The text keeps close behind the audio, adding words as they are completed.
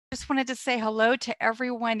Just wanted to say hello to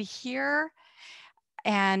everyone here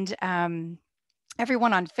and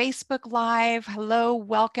everyone on Facebook Live. Hello,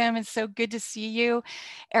 welcome. It's so good to see you.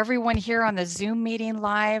 Everyone here on the Zoom meeting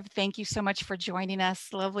live, thank you so much for joining us.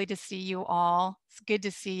 Lovely to see you all. It's good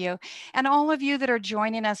to see you. And all of you that are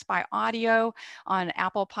joining us by audio on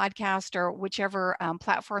Apple Podcast or whichever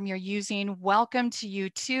platform you're using, welcome to you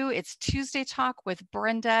too. It's Tuesday Talk with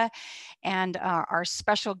Brenda and our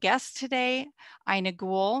special guest today,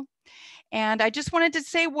 Aynagul. And I just wanted to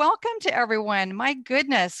say welcome to everyone. My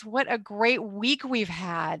goodness, what a great week we've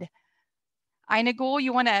had. Aynagul,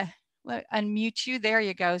 you want to unmute you? There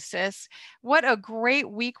you go, sis. What a great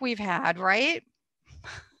week we've had, right?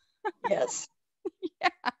 Yes. Yeah,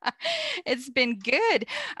 it's been good.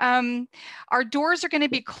 Our doors are going to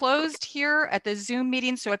be closed here at the Zoom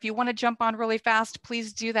meeting. So if you want to jump on really fast,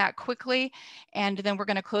 please do that quickly. And then we're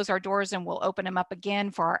going to close our doors and we'll open them up again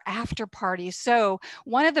for our after party. So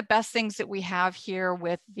one of the best things that we have here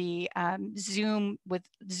with the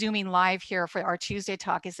Zooming live here for our Tuesday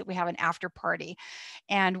talk is that we have an after party.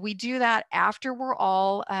 And we do that after we're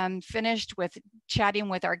all finished with chatting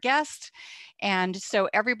with our guests. And so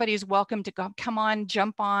everybody's welcome to come on,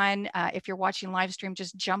 jump on. If you're watching live stream,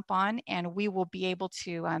 just jump on and we will be able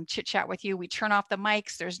to chit chat with you. We turn off the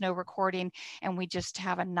mics, there's no recording, and we just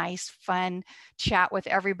have a nice, fun chat with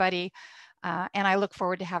everybody. And I look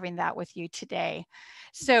forward to having that with you today.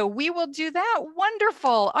 So we will do that.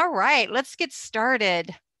 Wonderful. All right, let's get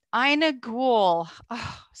started. Aynagul,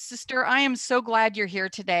 oh, sister, I am so glad you're here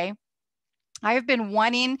today. I have been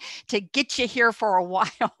wanting to get you here for a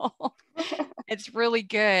while. It's really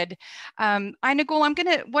good. Aynagul,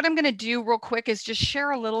 what I'm gonna do real quick is just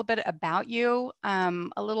share a little bit about you,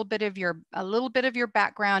 a little bit of your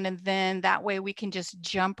background, and then that way we can just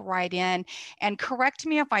jump right in. And correct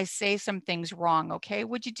me if I say some things wrong. Okay,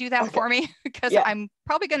 would you do that for me? Because Yeah. I'm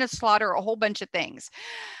probably gonna slaughter a whole bunch of things.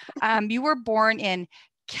 You were born in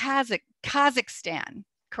Kazakhstan,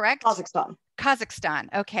 correct? Kazakhstan.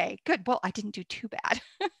 Kazakhstan. Okay, good. Well, I didn't do too bad.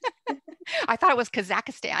 I thought it was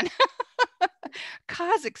Kazakhstan.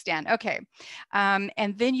 Kazakhstan. Okay.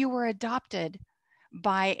 And then you were adopted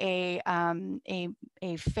by a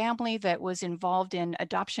family that was involved in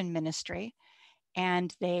adoption ministry,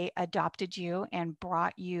 and they adopted you and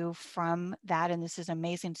brought you from that. And this is an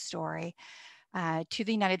amazing story to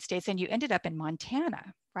the United States. And you ended up in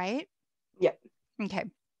Montana, right? Yeah. Okay.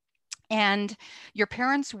 And your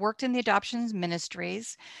parents worked in the adoptions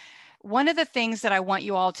ministries. One of the things that I want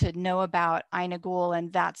you all to know about Aynagul,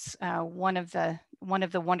 and that's one of the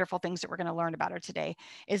wonderful things that we're going to learn about her today,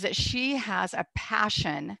 is that she has a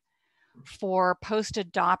passion for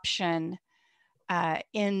post-adoption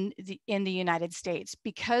in the United States.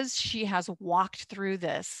 Because she has walked through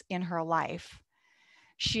this in her life,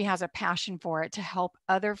 she has a passion for it to help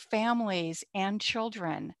other families and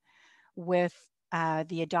children with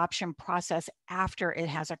the adoption process after it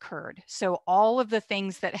has occurred. So all of the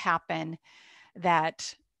things that happen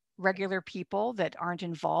that regular people that aren't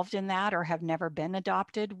involved in that or have never been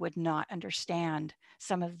adopted would not understand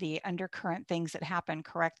some of the undercurrent things that happen,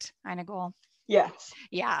 correct, Aynagul? Yes.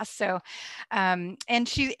 Yeah, so, and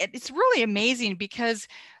it's really amazing because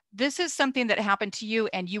this is something that happened to you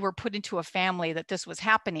and you were put into a family that this was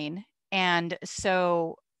happening. And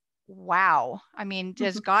so, wow. I mean,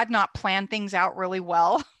 does God not plan things out really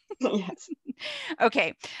well? Yes.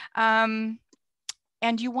 Okay. And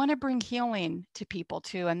you want to bring healing to people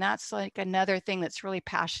too. And that's like another thing that's really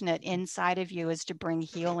passionate inside of you, is to bring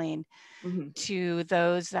healing to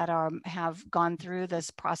those that have gone through this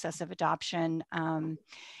process of adoption.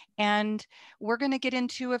 And we're going to get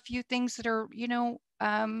into a few things that are,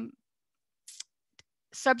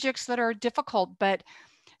 subjects that are difficult, but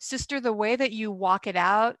sister, the way that you walk it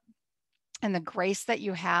out and the grace that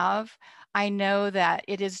you have, I know that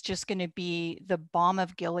it is just going to be the balm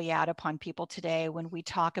of Gilead upon people today when we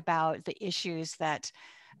talk about the issues that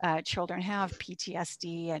children have,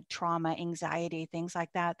 PTSD and trauma, anxiety, things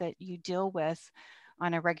like that, that you deal with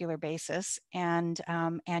on a regular basis, and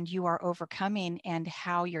you are overcoming, and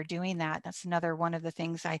how you're doing that. That's another one of the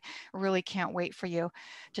things I really can't wait for you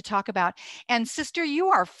to talk about. And sister, you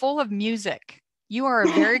are full of music. You are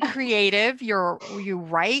very creative. You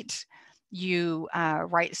write. You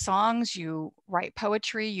write songs, you write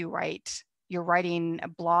poetry, you're writing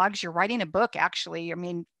blogs, you're writing a book, actually. I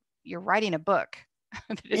mean, you're writing a book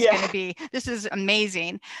that is going to be, this is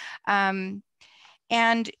amazing. And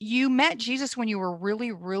you met Jesus when you were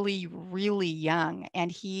really, really, really young, and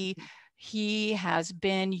he He has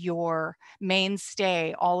been your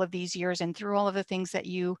mainstay all of these years and through all of the things that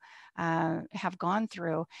you have gone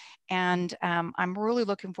through. And I'm really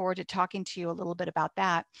looking forward to talking to you a little bit about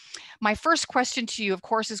that. My first question to you, of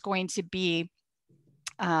course, is going to be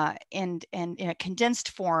in a condensed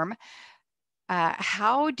form.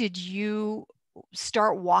 How did you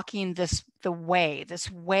start walking this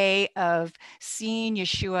way of seeing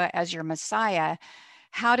Yeshua as your Messiah?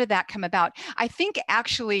 How did that come about? I think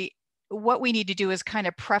actually what we need to do is kind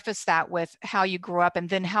of preface that with how you grew up, and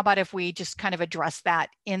then how about if we just kind of address that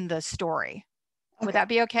in the story? Okay. Would that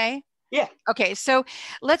be okay? Yeah. Okay, so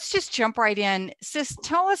let's just jump right in. Sis,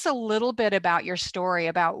 tell us a little bit about your story,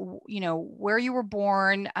 about where you were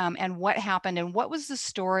born, and what happened, and what was the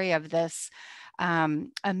story of this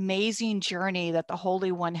amazing journey that the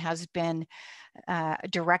Holy One has been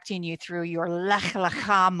directing you through, your Lech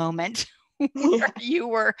Lecha moment.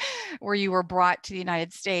 where you were brought to the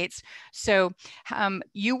United States. So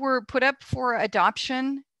you were put up for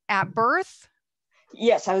adoption at birth?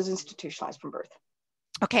 Yes, I was institutionalized from birth.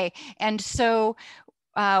 Okay, and so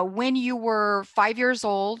when you were 5 years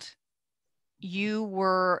old, you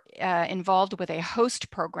were involved with a host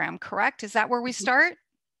program, correct? Is that where we start?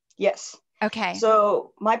 Yes. Okay.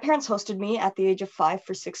 So my parents hosted me at the age of 5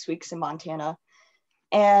 for 6 weeks in Montana.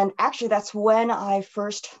 And actually, that's when I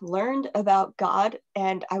first learned about God,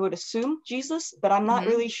 and I would assume Jesus, but I'm not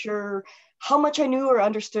really sure how much I knew or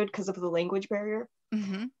understood because of the language barrier.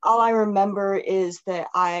 All I remember is that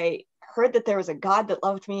I heard that there was a God that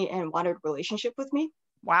loved me and wanted a relationship with me.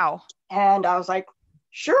 Wow. And I was like,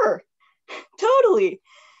 sure, totally.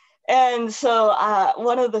 And so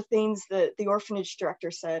one of the things that the orphanage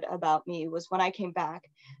director said about me was when I came back,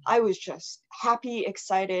 I was just happy,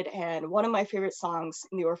 excited. And one of my favorite songs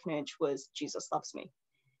in the orphanage was Jesus Loves Me.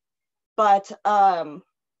 But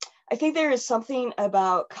I think there is something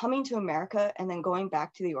about coming to America and then going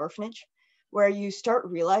back to the orphanage where you start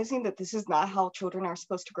realizing that this is not how children are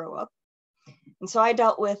supposed to grow up. And so I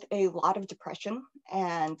dealt with a lot of depression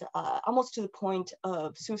and almost to the point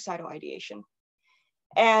of suicidal ideation.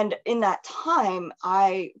 And in that time,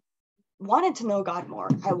 I wanted to know God more.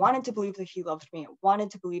 I wanted to believe that he loved me. I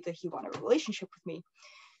wanted to believe that he wanted a relationship with me.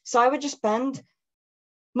 So I would just spend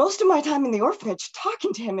most of my time in the orphanage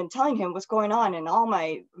talking to him and telling him what's going on and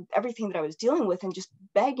everything that I was dealing with, and just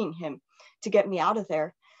begging him to get me out of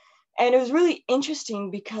there. And it was really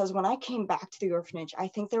interesting because when I came back to the orphanage, I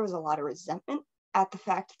think there was a lot of resentment at the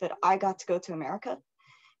fact that I got to go to America.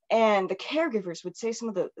 And the caregivers would say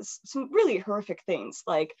some really horrific things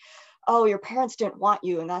like, oh, your parents didn't want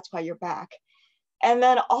you and that's why you're back. And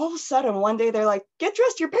then all of a sudden one day they're like, get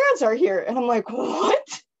dressed, your parents are here. And I'm like,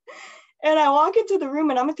 what? And I walk into the room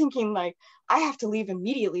and I'm thinking like, I have to leave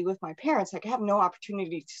immediately with my parents. Like I have no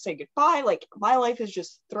opportunity to say goodbye. Like my life is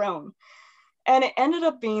just thrown. And it ended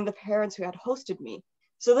up being the parents who had hosted me.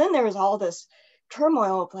 So then there was all this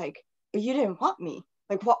turmoil of like, but you didn't want me.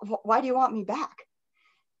 Like, why do you want me back?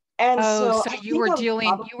 And so you were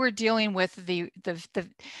dealing with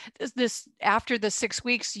this after the 6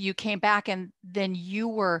 weeks you came back, and then you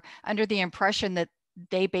were under the impression that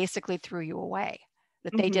they basically threw you away,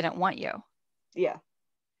 that they didn't want you. Yeah.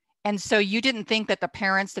 And so you didn't think that the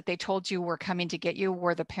parents that they told you were coming to get you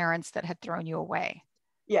were the parents that had thrown you away.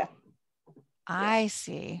 Yeah. I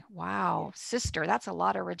see. Wow. Yeah. Sister, that's a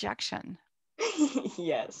lot of rejection.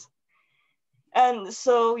 Yes. And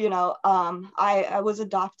so, I was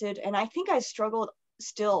adopted, and I think I struggled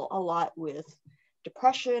still a lot with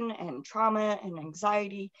depression and trauma and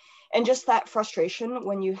anxiety and just that frustration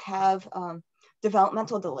when you have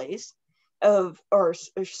developmental delays or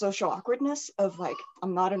social awkwardness of like,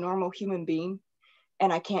 I'm not a normal human being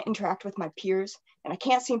and I can't interact with my peers and I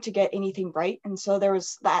can't seem to get anything right. And so there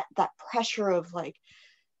was that pressure of like,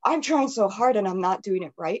 I'm trying so hard and I'm not doing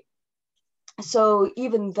it right. So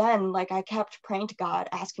even then, like I kept praying to God,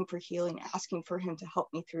 asking for healing, asking for him to help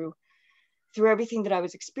me through everything that I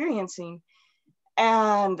was experiencing.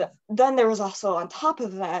 And then there was also on top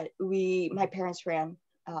of that, my parents ran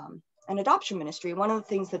an adoption ministry. One of the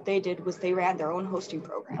things that they did was they ran their own hosting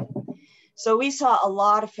program. So we saw a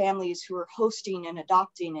lot of families who were hosting and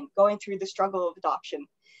adopting and going through the struggle of adoption.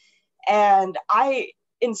 And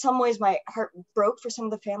in some ways, my heart broke for some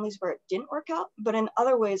of the families where it didn't work out, but in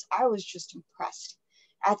other ways, I was just impressed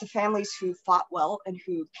at the families who fought well and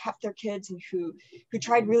who kept their kids and who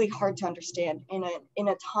tried really hard to understand in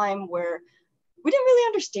a time where we didn't really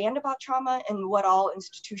understand about trauma and what all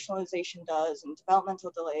institutionalization does and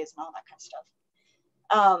developmental delays and all that kind of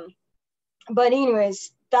stuff. But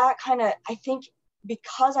anyways, that kind of, I think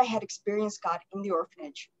because I had experienced God in the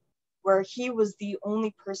orphanage, where he was the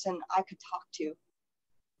only person I could talk to,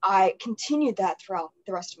 I continued that throughout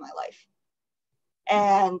the rest of my life.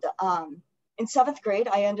 And in 7th grade,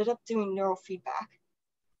 I ended up doing neurofeedback,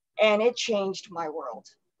 and it changed my world.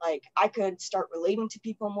 Like, I could start relating to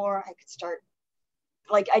people more. I could start,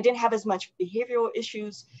 like, I didn't have as much behavioral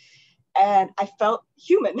issues, and I felt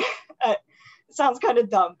human. It sounds kind of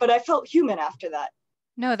dumb, but I felt human after that.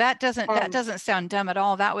 No, that doesn't sound dumb at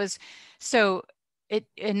all. That was so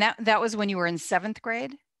that was when you were in 7th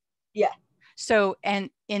grade. Yeah. So, and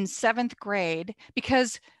in 7th grade,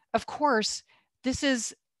 because of course, this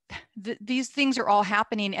is these things are all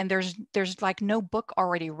happening, and there's like no book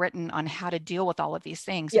already written on how to deal with all of these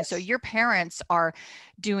things. And so Yes. your parents are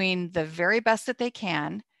doing the very best that they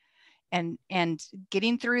can and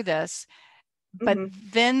getting through this. But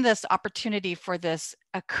Mm-hmm. then this opportunity for this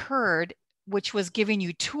occurred, which was giving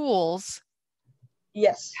you tools,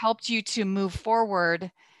 Yes. helped you to move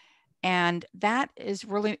forward. And that is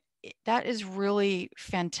really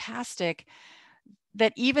fantastic,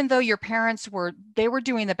 that even though your parents were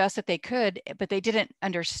doing the best that they could, but they didn't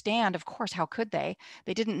understand, of course, how could they?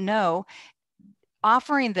 They didn't know.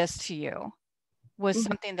 Offering this to you was Mm-hmm.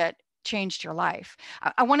 something that changed your life.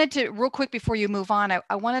 I wanted to, real quick before you move on,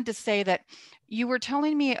 I wanted to say that you were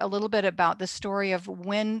telling me a little bit about the story of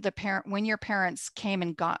when your parents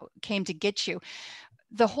came to get you.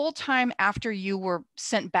 The whole time after you were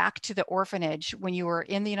sent back to the orphanage, when you were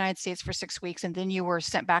in the United States for 6 weeks and then you were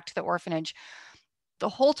sent back to the orphanage, the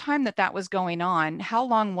whole time that was going on, how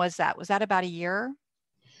long was that? Was that about a year?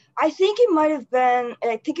 I think it might have been,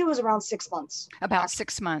 I think it was around 6 months. About Actually.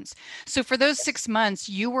 6 months. So for those Yes. 6 months,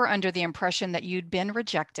 you were under the impression that you'd been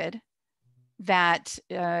rejected, that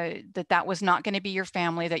that was not going to be your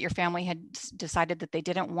family, that your family had decided that they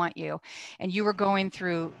didn't want you, and you were going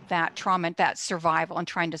through that trauma, that survival, and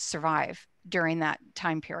trying to survive during that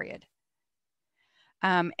time period.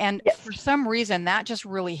 And Yes. for some reason, that just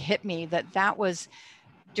really hit me, that was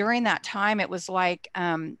during that time. It was like,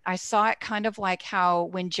 I saw it kind of like how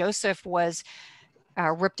when Joseph was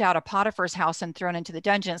ripped out of Potiphar's house and thrown into the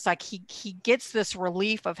dungeon, it's like he gets this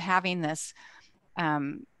relief of having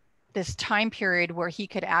um, this time period where he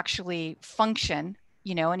could actually function,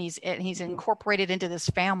 and he's Mm-hmm. incorporated into this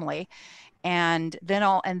family, and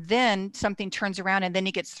then something turns around, and then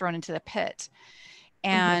he gets thrown into the pit.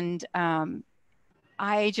 Mm-hmm. And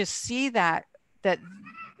I just see that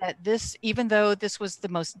this, even though this was the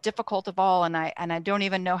most difficult of all, and I don't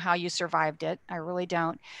even know how you survived it, I really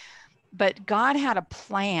don't, but God had a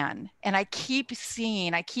plan. And I keep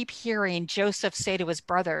hearing Joseph say to his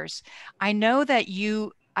brothers, I know that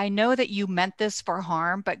you meant this for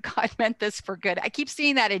harm, but God meant this for good. I keep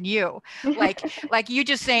seeing that in you. Like you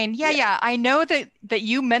just saying, yeah, Yeah. yeah, I know that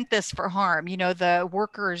you meant this for harm. The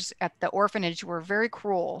workers at the orphanage were very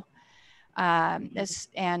cruel. Mm-hmm.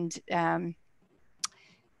 And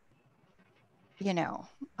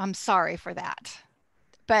I'm sorry for that.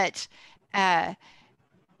 But uh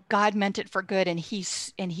God meant it for good, and he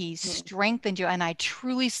strengthened you. And I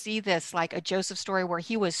truly see this like a Joseph story where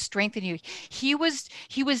he was strengthening you. He was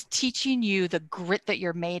teaching you the grit that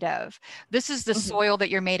you're made of. This is the Mm-hmm. soil that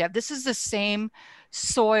you're made of. This is the same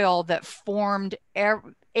soil that formed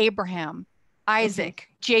Abraham, Mm-hmm. Isaac,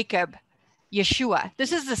 Jacob, Yeshua.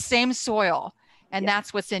 This is the same soil. And Yeah.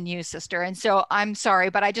 that's what's in you, sister. And so I'm sorry,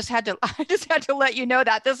 but I just had to let you know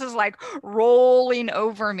that this is like rolling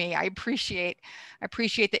over me. I appreciate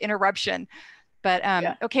the interruption. But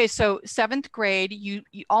Yeah. okay, so 7th grade, you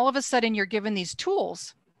all of a sudden you're given these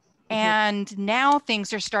tools, Mm-hmm. and now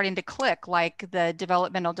things are starting to click, like the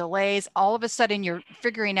developmental delays. All of a sudden you're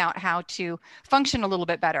figuring out how to function a little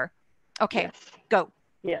bit better. Okay, Yes. go.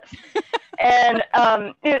 Yes. And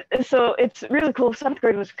so it's really cool. 7th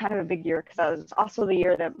grade was kind of a big year because that was also the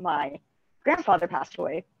year that my grandfather passed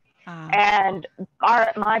away, Uh, and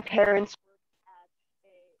my parents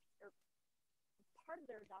part of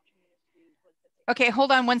their adoption ministry was that okay,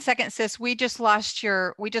 hold on one second, sis. We just lost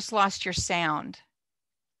your sound.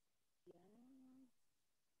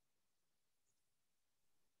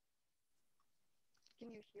 Can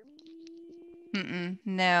you hear me?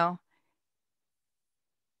 No,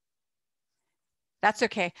 that's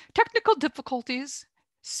okay. Technical difficulties.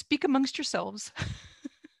 Speak amongst yourselves.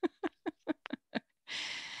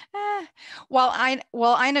 Eh, while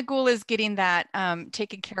Aynagul is getting that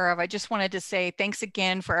taken care of, I just wanted to say thanks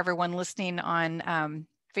again for everyone listening on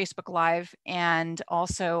Facebook Live and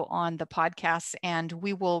also on the podcast. And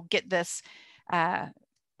we will get this uh,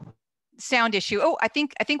 sound issue. Oh, I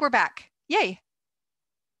think we're back. Yay!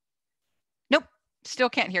 Nope, still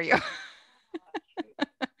can't hear you.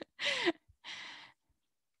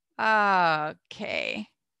 Okay.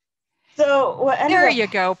 So what ended There up, you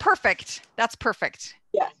go. Perfect. That's perfect.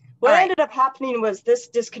 yeah. What All right. ended up happening was this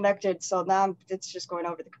disconnected, so now it's just going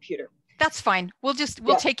over the computer. That's fine. We'll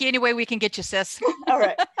Yeah. take you any way we can get you, sis. All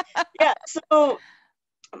right. Yeah. So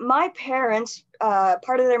my parents,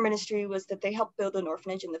 part of their ministry was that they helped build an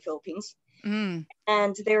orphanage in the Philippines. Mm.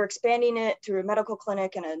 And they were expanding it through a medical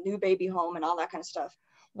clinic and a new baby home and all that kind of stuff.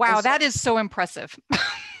 Wow, so, that is so impressive.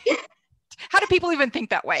 How do people even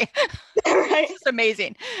think that way? Right? It's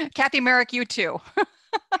amazing. Kathy Merrick, you too.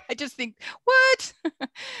 I just think, what?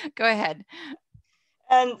 Go ahead.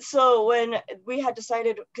 And so when we had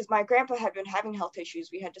decided, because my grandpa had been having health issues,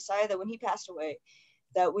 we had decided that when he passed away,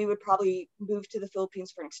 that we would probably move to the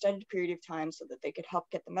Philippines for an extended period of time so that they could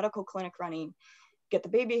help get the medical clinic running, get the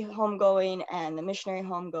baby home going and the missionary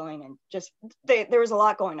home going. And just, there was a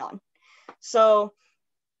lot going on. So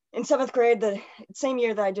in 7th grade, the same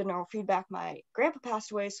year that I did neurofeedback, my grandpa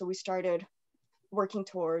passed away. So we started working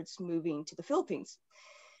towards moving to the Philippines.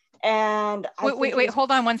 And wait,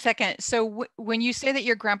 hold on one second. So when you say that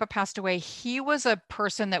your grandpa passed away, he was a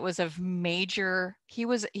person that was of major, he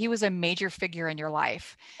was a major figure in your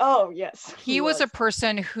life. Oh, yes. He was a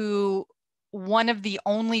person who, one of the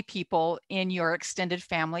only people in your extended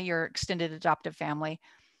family, your extended adoptive family,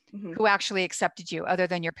 who actually accepted you other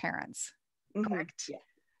than your parents. Correct? Yeah.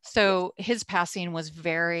 So his passing was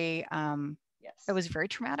very, it was very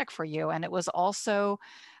traumatic for you. And it was also,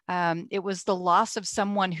 it was the loss of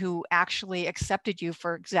someone who actually accepted you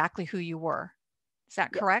for exactly who you were. Is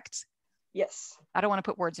that correct? Yes. I don't want to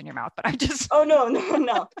put words in your mouth, but I just. Oh,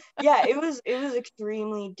 no. Yeah, it was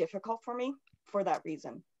extremely difficult for me for that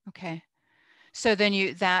reason. Okay. So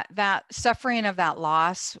then that suffering of that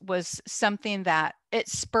loss was something that it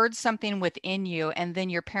spurred something within you. And then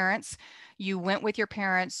your parents, you went with your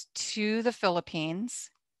parents to the Philippines.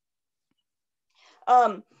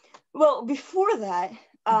 Well, before that,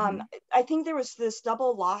 I think there was this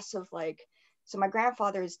double loss of like, so my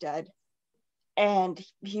grandfather is dead and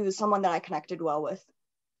he was someone that I connected well with.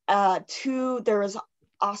 Two, there was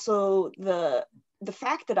also the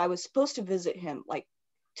fact that I was supposed to visit him like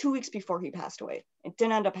 2 weeks before he passed away. It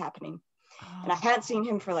didn't end up happening. And I hadn't seen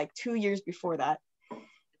him for like 2 years before that.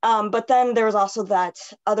 But then there was also that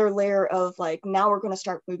other layer of like, now we're going to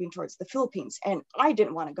start moving towards the Philippines. And I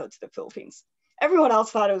didn't want to go to the Philippines. Everyone else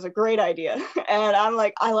thought it was a great idea. And I'm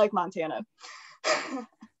like, I like Montana.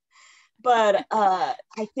 But I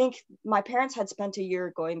think my parents had spent a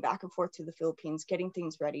year going back and forth to the Philippines, getting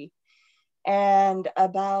things ready. And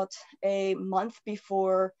about a month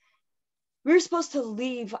before we were supposed to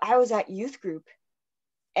leave, I was at youth group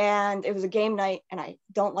and it was a game night, and I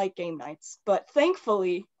don't like game nights, but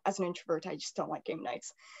thankfully, as an introvert, I just don't like game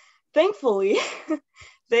nights. Thankfully,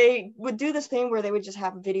 they would do this thing where they would just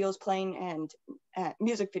have videos playing and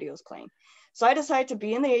music videos playing. So I decided to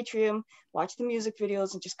be in the atrium, watch the music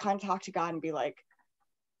videos, and just kind of talk to God and be like,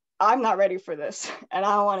 I'm not ready for this, and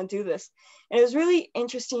I don't want to do this. And it was really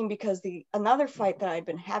interesting because another fight that I'd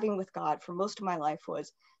been having with God for most of my life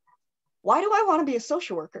was, why do I want to be a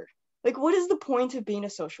social worker? Like, what is the point of being a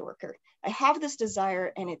social worker? I have this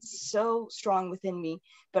desire and it's so strong within me,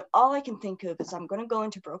 but all I can think of is I'm going to go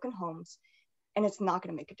into broken homes and it's not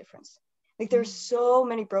going to make a difference. Like, there's so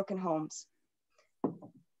many broken homes.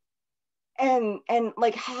 And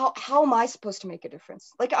like, how am I supposed to make a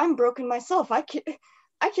difference? Like, I'm broken myself. I can't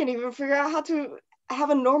even figure out how to have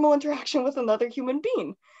a normal interaction with another human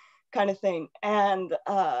being, kind of thing. And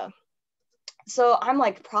so I'm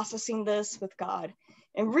like processing this with God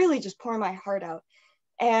and really just pouring my heart out.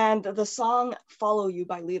 And the song Follow You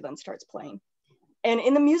by Leland starts playing. And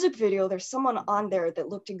in the music video, there's someone on there that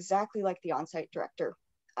looked exactly like the on-site director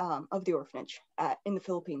of the orphanage in the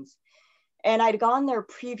Philippines. And I'd gone there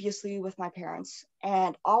previously with my parents.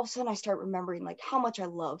 And all of a sudden I start remembering like how much I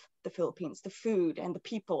love the Philippines, the food and the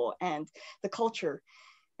people and the culture.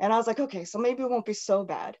 And I was like, okay, so maybe it won't be so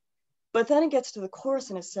bad. But then it gets to the chorus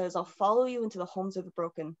and it says, I'll follow you into the homes of the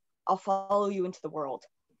broken. I'll follow you into the world.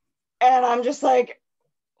 And I'm just like,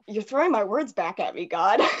 you're throwing my words back at me,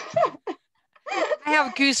 God. I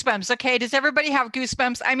have goosebumps. Okay. Does everybody have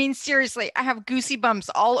goosebumps? I mean, seriously, I have goosey bumps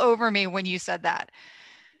all over me when you said that.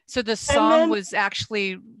 So the song was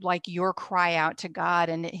actually like your cry out to God,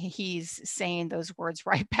 and he's saying those words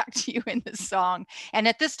right back to you in the song. And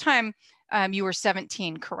at this time, you were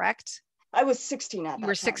 17, correct? I was 16 at that time. You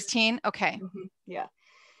were 16? Okay. Yeah.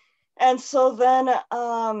 And so then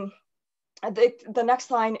the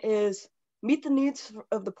next line is, meet the needs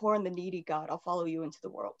of the poor and the needy, God. I'll follow you into the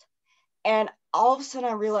world. And all of a sudden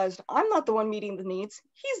I realized I'm not the one meeting the needs.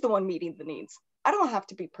 He's the one meeting the needs. I don't have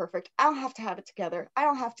to be perfect. I don't have to have it together. I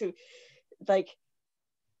don't have to, like,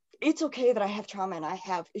 it's okay that I have trauma and I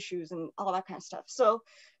have issues and all that kind of stuff. So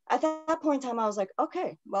at that point in time, I was like,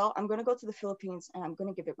 okay, well, I'm going to go to the Philippines and I'm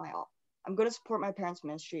going to give it my all. I'm going to support my parents'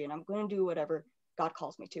 ministry and I'm going to do whatever God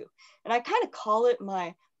calls me to. And I kind of call it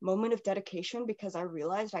my moment of dedication, because I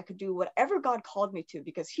realized I could do whatever God called me to,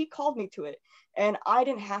 because he called me to it. And I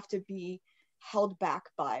didn't have to be held back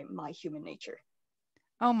by my human nature.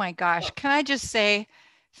 Oh my gosh. So, Can I just say,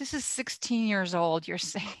 this is 16 years old. You're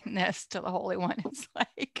saying this to the Holy One. It's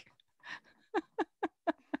like,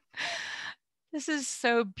 this is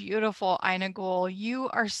so beautiful, Aynagul. You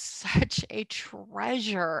are such a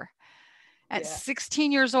treasure. At yeah.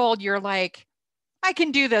 16 years old, you're like, I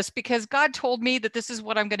can do this because God told me that this is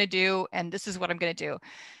what I'm going to do and this is what I'm going to do.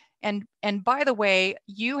 And by the way,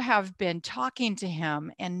 you have been talking to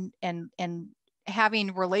him and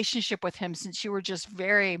having relationship with him since you were just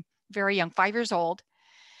very, very young, 5 years old.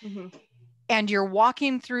 Mm-hmm. And you're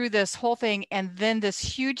walking through this whole thing, and then this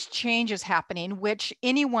huge change is happening, which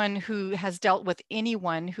anyone who has dealt with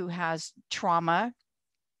anyone who has trauma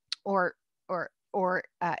or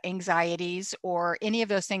anxieties or any of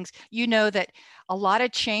those things, you know that a lot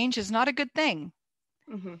of change is not a good thing.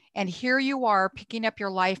 Mm-hmm. And here you are picking up your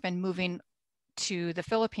life and moving to the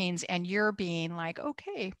Philippines, and you're being like,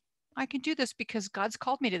 okay, I can do this because God's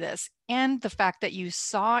called me to this. And the fact that you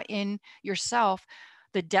saw in yourself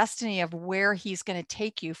the destiny of where he's going to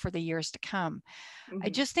take you for the years to come. I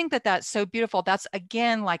Mm-hmm. just think that that's so beautiful. That's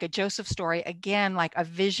again like a Joseph story, again like a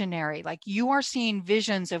visionary. Like you are seeing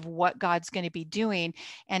visions of what God's going to be doing.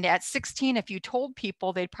 And at 16, if you told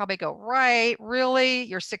people, they'd probably go, right, really?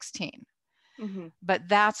 You're 16. Mm-hmm. But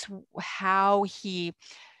that's how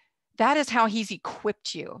that is how he's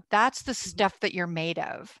equipped you. That's the Mm-hmm. stuff that you're made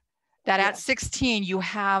of. That at Yeah. 16, you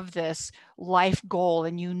have this life goal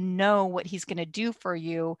and you know what he's going to do for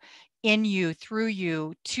you, in you, through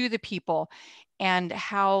you, to the people, and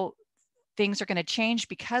how things are going to change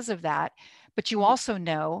because of that. But you Mm-hmm. also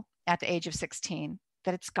know at the age of 16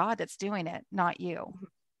 that it's God that's doing it, not you. Mm-hmm.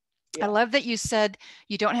 I Yeah. love that you said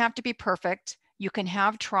you don't have to be perfect. You can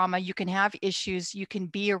have trauma, you can have issues, you can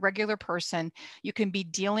be a regular person, you can be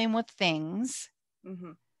dealing with things,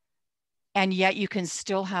 Mm-hmm. and yet you can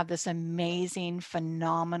still have this amazing,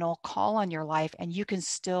 phenomenal call on your life, and you can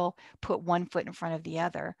still put one foot in front of the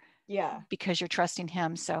other Yeah. because you're trusting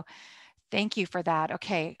him. So thank you for that.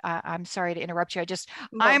 Okay, I'm sorry to interrupt you.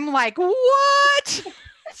 No, I'm like, what?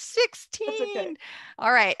 that's okay. 16.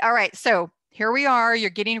 All right. So here we are. You're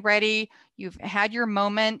getting ready. You've had your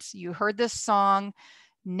moment. You heard this song.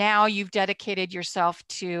 Now you've dedicated yourself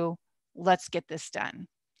to let's get this done.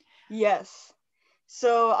 Yes.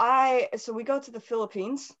 So we go to the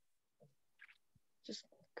Philippines. Just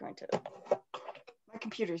going to, my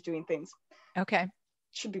computer's doing things. Okay.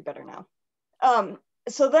 Should be better now. Um,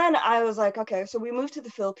 so then I was like, okay, so we moved to the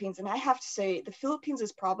Philippines, and I have to say, the Philippines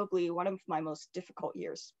is probably one of my most difficult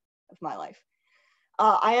years of my life.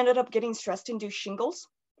 I ended up getting stress-induced shingles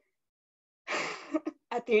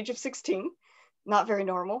at the age of 16. Not very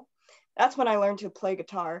normal. That's when I learned to play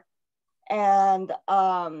guitar. And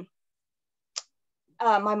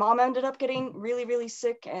my mom ended up getting really, really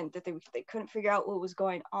sick, and that they couldn't figure out what was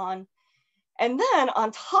going on. And then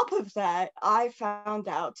on top of that, I found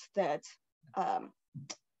out that, um,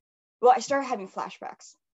 well, I started having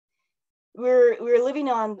flashbacks. We were living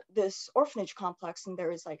on this orphanage complex, and there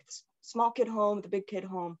was like this small kid home, the big kid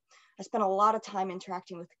home. I spent a lot of time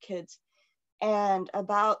interacting with the kids. And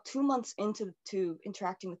about 2 months into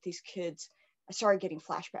interacting with these kids, I started getting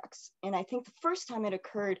flashbacks. And I think the first time it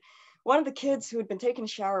occurred, one of the kids who had been taking a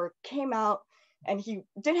shower came out, and he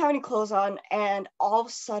didn't have any clothes on. And all of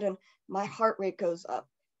a sudden, my heart rate goes up,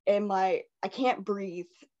 and I can't breathe,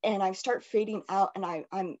 and I start fading out, and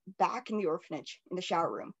I'm back in the orphanage in the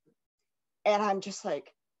shower room. And I'm just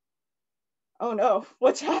like, oh no,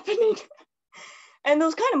 what's happening? And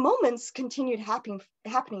those kind of moments continued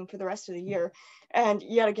happening for the rest of the year. And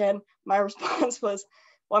yet again, my response was,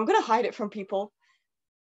 well, I'm going to hide it from people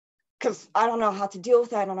because I don't know how to deal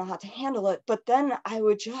with it. I don't know how to handle it. But then I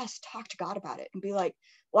would just talk to God about it and be like,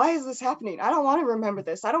 why is this happening? I don't want to remember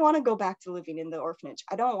this. I don't want to go back to living in the orphanage.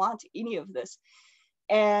 I don't want any of this.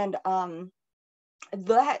 And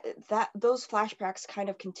those flashbacks kind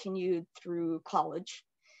of continued through college.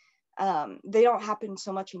 They don't happen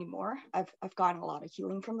so much anymore. I've gotten a lot of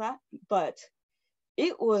healing from that, but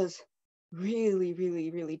it was really, really,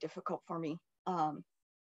 really difficult for me.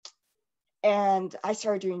 And I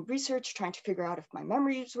started doing research, trying to figure out if my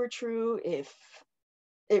memories were true, if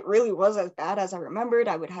it really was as bad as I remembered.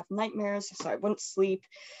 I would have nightmares, so I wouldn't sleep.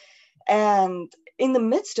 And in the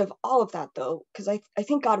midst of all of that, though, because I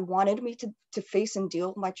think God wanted me to face and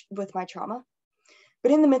deal with my trauma,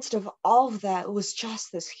 But in the midst of all of that, it was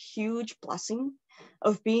just this huge blessing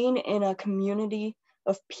of being in a community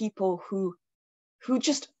of people who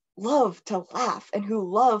just love to laugh and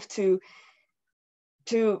who love to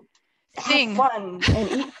have Sing. fun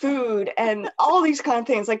and eat food and all these kind of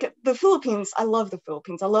things. Like the Philippines, I love the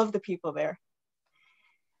Philippines. I love the people there.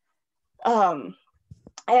 And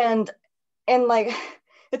like,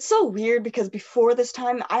 it's so weird because before this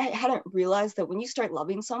time, I hadn't realized that when you start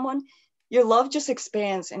loving someone, your love just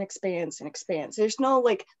expands and expands and expands. There's no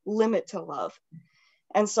like limit to love.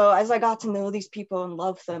 And so as I got to know these people and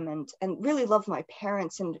love them and really love my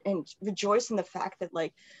parents and rejoice in the fact that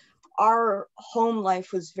like our home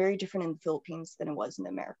life was very different in the Philippines than it was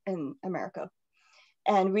in America.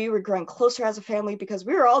 And we were growing closer as a family because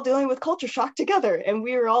we were all dealing with culture shock together, and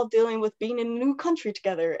we were all dealing with being in a new country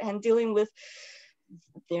together and dealing with,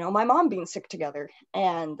 you know, my mom being sick together.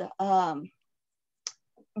 And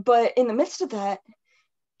but in the midst of that,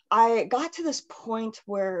 I got to this point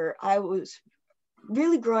where I was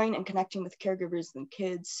really growing and connecting with caregivers and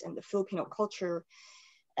kids and the Filipino culture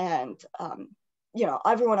and you know,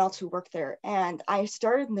 everyone else who worked there. And I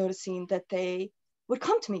started noticing that they would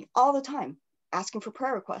come to me all the time asking for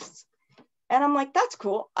prayer requests. And I'm like, that's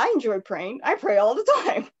cool. I enjoy praying. I pray all the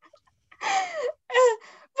time.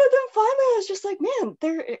 But then finally I was just like, man,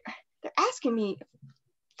 they're asking me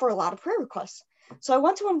for a lot of prayer requests. So I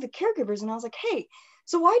went to one of the caregivers and I was like, hey,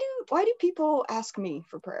 so why do people ask me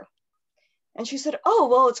for prayer? And she said, oh,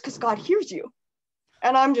 well, it's because God hears you.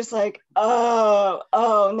 And I'm just like, no,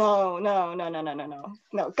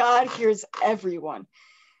 God hears everyone.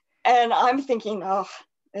 And I'm thinking, oh,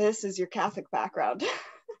 this is your Catholic background.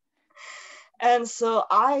 And so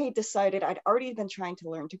I decided, I'd already been trying to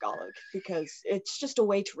learn Tagalog because it's just a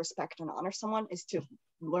way to respect and honor someone, is to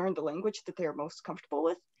learn the language that they're most comfortable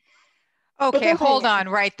with. Okay, hold on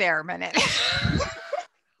right there a minute.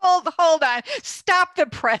 hold on. Stop the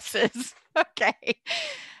presses. Okay.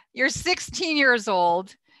 You're 16 years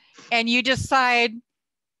old and you decide,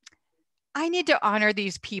 I need to honor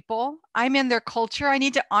these people. I'm in their culture. I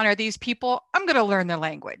need to honor these people. I'm going to learn their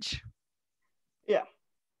language. Yeah.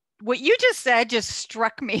 What you just said just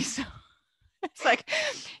struck me. So it's like,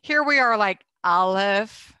 here we are, like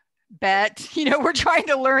Aleph, Bet, you know, we're trying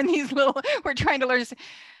to learn.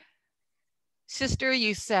 Sister,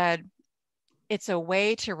 you said it's a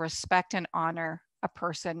way to respect and honor a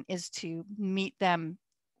person is to meet them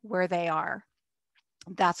where they are.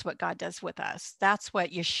 That's what God does with us. That's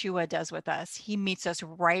what Yeshua does with us. He meets us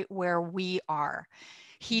right where we are.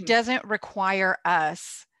 He doesn't require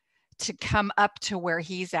us to come up to where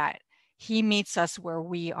he's at. He meets us where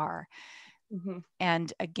we are.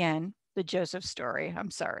 And again, the Joseph story. I'm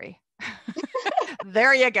sorry.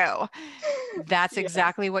 There you go. That's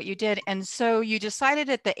exactly what you did. And so you decided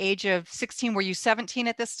at the age of 16, were you 17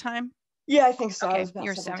 at this time? Yeah, I think so. Okay, I was about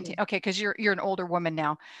you're 17. Okay, because you're an older woman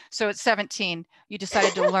now. So at 17, you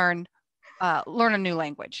decided to learn a new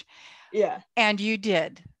language. Yeah. And you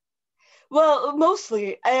did. Well,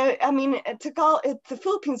 mostly. I mean, the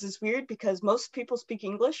Philippines is weird because most people speak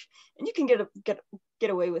English, and you can get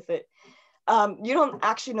away with it. You don't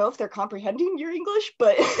actually know if they're comprehending your English,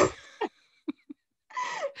 but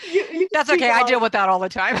you That's okay. I deal with that all the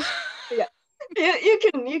time. Yeah,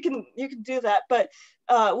 you can do that. But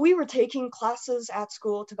we were taking classes at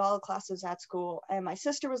school, Tagalog classes at school, and my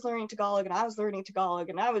sister was learning Tagalog, and I was learning Tagalog,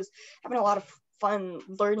 and I was having a lot of fun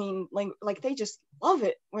learning language. Like, they just love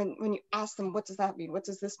it when you ask them, what does that mean? What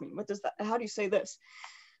does this mean? How do you say this?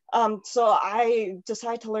 So I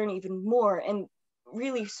decided to learn even more, and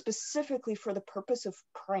really specifically for the purpose of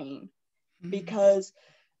praying, because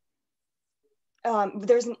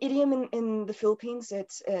there's an idiom in the Philippines.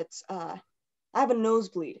 It's I have a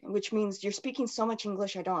nosebleed, which means you're speaking so much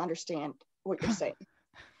English, I don't understand what you're saying.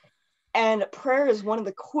 And prayer is one of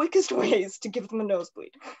the quickest ways to give them a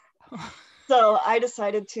nosebleed. So I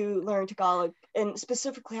decided to learn Tagalog, and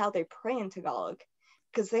specifically how they pray in Tagalog,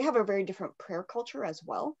 because they have a very different prayer culture as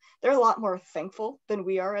well. They're a lot more thankful than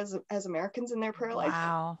we are as Americans in their prayer life.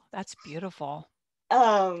 Wow, that's beautiful.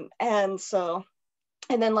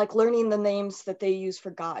 And then like learning the names that they use for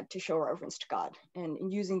God to show reverence to God,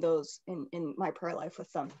 and using those in my prayer life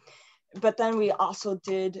with them. But then we also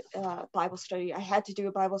did Bible study. I had to do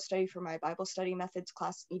a Bible study for my Bible study methods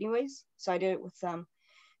class anyways, so I did it with them.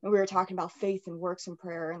 And we were talking about faith and works and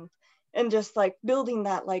prayer, and just like building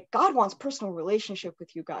that, like, God wants personal relationship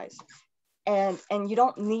with you guys, and you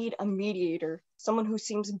don't need a mediator, someone who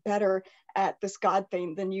seems better at this God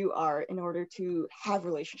thing than you are, in order to have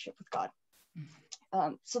relationship with God.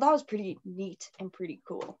 So that was pretty neat and pretty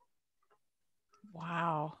cool.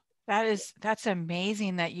 Wow. That's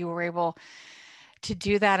amazing that you were able to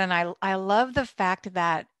do that. And I love the fact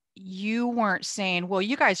that you weren't saying, well,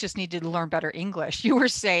 you guys just need to learn better English. You were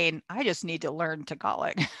saying, I just need to learn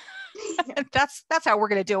Tagalog. That's how we're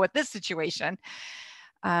going to deal with this situation.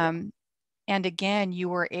 Yeah. And again, you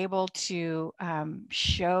were able to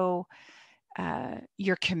show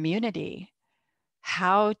your community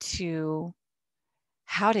how to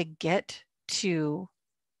get to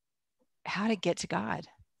God,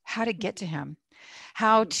 how to get to Him,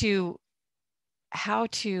 how Mhm.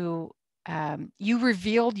 to you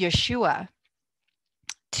revealed Yeshua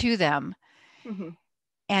to them, Mhm.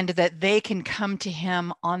 and that they can come to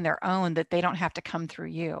Him on their own, that they don't have to come through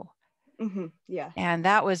you. Mhm. Yeah. And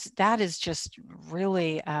that is just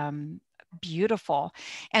really beautiful.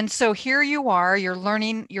 And so here you are, you're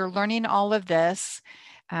learning all of this.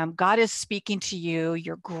 God is speaking to you.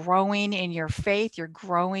 You're growing in your faith. You're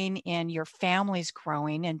growing in your family's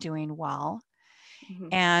growing and doing well.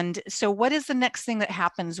 Mhm. And so what is the next thing that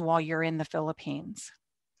happens while you're in the Philippines?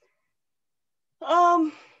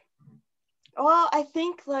 Um, well, I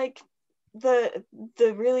think like the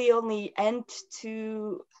the really only end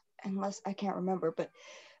to, unless I can't remember, but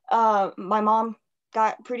my mom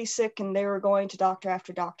got pretty sick and they were going to doctor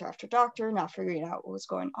after doctor after doctor, not figuring out what was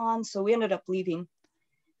going on. So we ended up leaving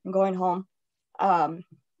and going home. Um,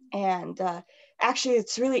 and actually,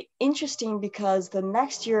 it's really interesting because the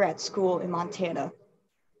next year at school in Montana,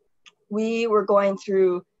 we were going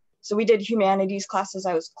through, so we did humanities classes.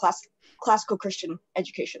 I was classical Christian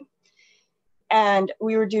education. And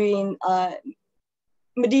we were doing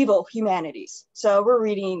medieval humanities. So we're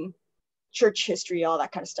reading church history, all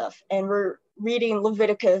that kind of stuff. And we're reading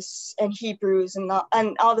Leviticus and Hebrews and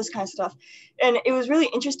all this kind of stuff. And it was really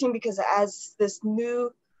interesting because as this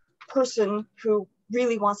new person who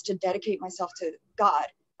really wants to dedicate myself to God,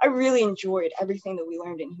 I really enjoyed everything that we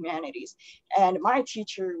learned in humanities. And my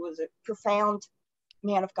teacher was a profound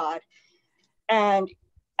man of God. And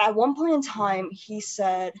at one point in time, he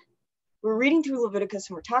said, we're reading through Leviticus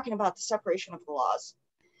and we're talking about the separation of the laws.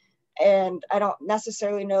 And I don't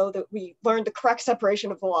necessarily know that we learned the correct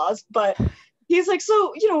separation of the laws, but he's like,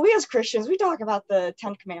 so, we as Christians, we talk about the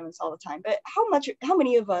 10 Commandments all the time, but how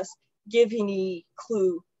many of us give any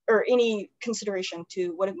clue or any consideration to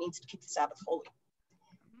what it means to keep the Sabbath holy?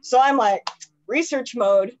 So I'm like, research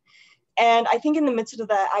mode. And I think in the midst of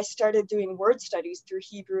that, I started doing word studies through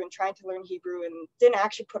Hebrew and trying to learn Hebrew, and didn't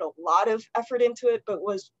actually put a lot of effort into it, but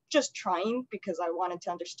was just trying because I wanted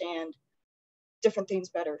to understand different things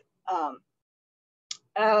better.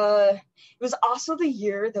 It was also the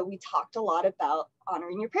year that we talked a lot about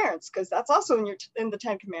honoring your parents, because that's also in the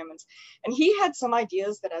 10 Commandments. And he had some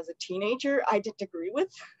ideas that as a teenager I didn't agree with.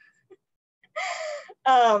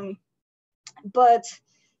 But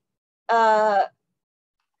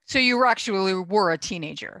So you were actually a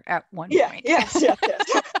teenager at one yeah, point. yes.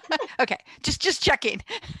 Okay, just checking.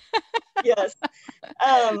 Yes.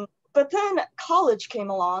 But then college came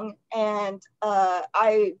along, and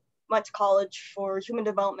I went to college for human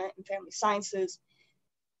development and family sciences.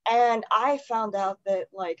 And I found out that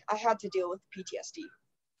like I had to deal with PTSD.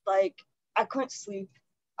 Like I couldn't sleep.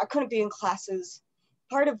 I couldn't be in classes.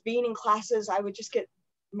 Part of being in classes, I would just get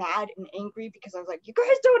mad and angry because I was like, you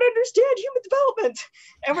guys don't understand human development.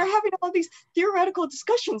 And we're having all these theoretical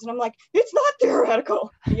discussions. And I'm like, it's not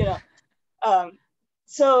theoretical. Um,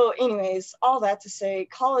 so anyways, all that to say,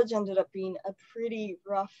 college ended up being a pretty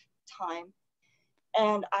rough time.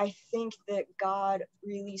 And I think that God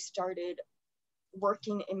really started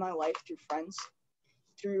working in my life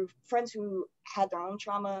through friends who had their own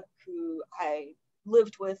trauma, who I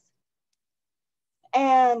lived with.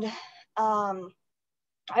 And I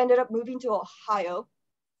ended up moving to Ohio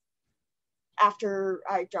after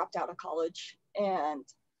I dropped out of college. And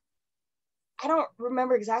I don't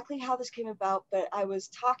remember exactly how this came about, but I was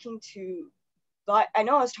talking to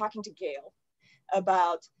Gail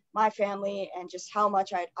about my family and just how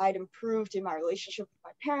much I'd improved in my relationship with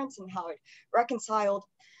my parents and how I'd reconciled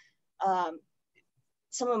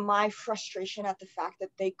some of my frustration at the fact that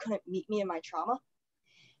they couldn't meet me in my trauma.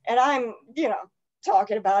 And I'm,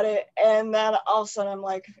 talking about it. And then all of a sudden I'm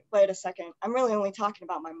like, wait a second, I'm really only talking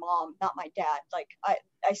about my mom, not my dad. Like I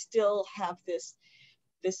still have this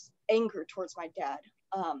anger towards my dad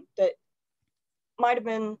that might have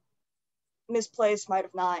been misplaced, might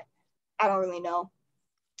have not. I don't really know.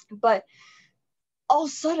 But all of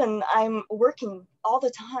a sudden I'm working all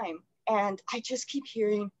the time and I just keep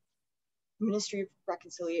hearing Ministry of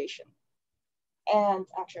Reconciliation. And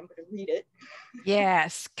actually I'm going to read it.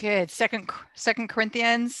 Yes, good. Second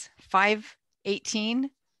Corinthians 5:18.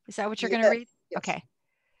 Is that what you're going to Yes, read? yes, Okay.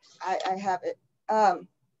 I have it.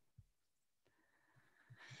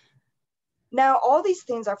 Now all these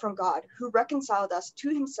things are from God, who reconciled us to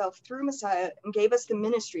himself through Messiah and gave us the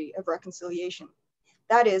ministry of reconciliation.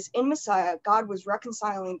 That is, in Messiah, God was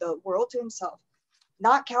reconciling the world to himself,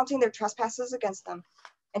 not counting their trespasses against them,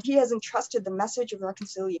 and he has entrusted the message of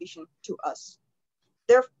reconciliation to us.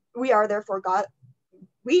 We are therefore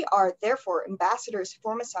ambassadors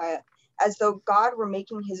for Messiah, as though God were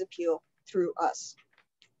making his appeal through us.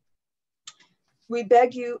 We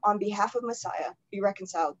beg you on behalf of Messiah, be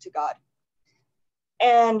reconciled to God.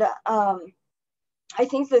 And I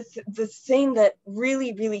think that the thing that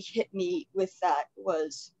really, really hit me with that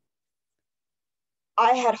was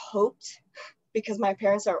I had hoped, because my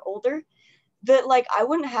parents are older, that like I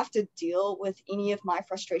wouldn't have to deal with any of my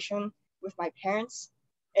frustration with my parents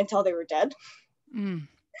until they were dead. Mm.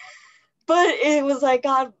 But it was like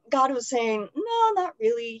God was saying, no, not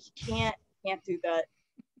really. You can't do that.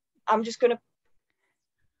 I'm just gonna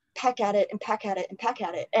peck at it and peck at it and peck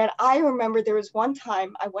at it. And I remember there was one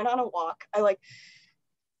time I went on a walk. I went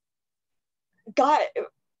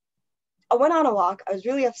on a walk. I was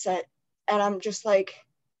really upset, and I'm just like,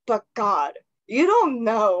 but God, you don't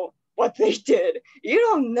know what they did. You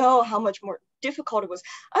don't know how much more difficult it was.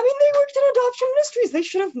 I mean, they worked in adoption ministries. They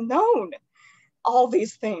should have known all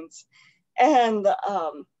these things. And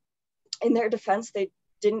in their defense, they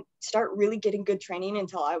didn't start really getting good training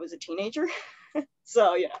until I was a teenager.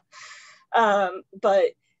 So, but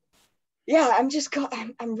yeah,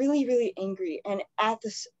 I'm really, really angry. And at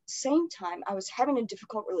the same time, I was having a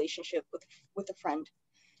difficult relationship with a friend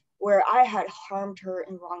where I had harmed her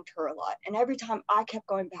and wronged her a lot. And every time I kept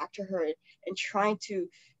going back to her and trying to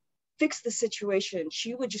fix the situation,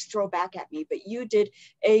 she would just throw back at me, but you did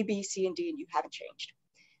A, B, C, and D, and you haven't changed.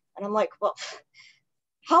 And I'm like, well,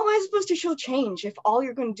 how am I supposed to show change if all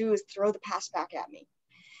you're going to do is throw the past back at me?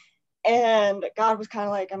 And God was kind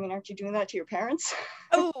of like, I mean, aren't you doing that to your parents?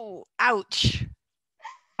 Oh, ouch.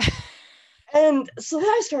 And so then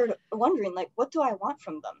I started wondering, like, what do I want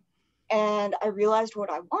from them? And I realized what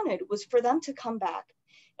I wanted was for them to come back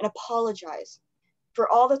and apologize for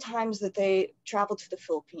all the times that they traveled to the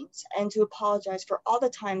Philippines, and to apologize for all the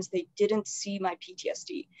times they didn't see my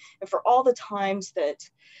PTSD, and for all the times that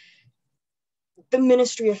the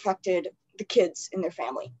ministry affected the kids in their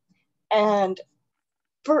family, and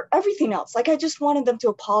for everything else. Like, I just wanted them to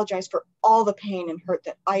apologize for all the pain and hurt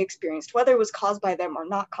that I experienced, whether it was caused by them or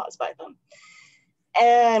not caused by them.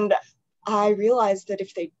 And I realized that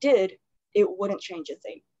if they did, it wouldn't change a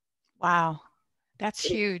thing. Wow. That's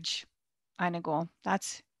huge, Aynagul.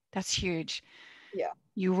 That's huge. Yeah.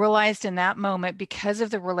 You realized in that moment, because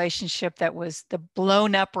of the relationship that was the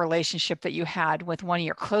blown up relationship that you had with one of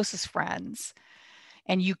your closest friends,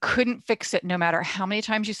 and you couldn't fix it no matter how many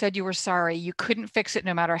times you said you were sorry. You couldn't fix it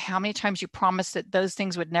no matter how many times you promised that those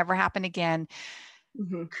things would never happen again.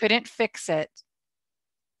 Mm-hmm. Couldn't fix it.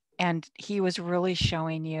 And he was really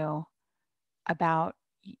showing you about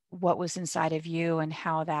what was inside of you and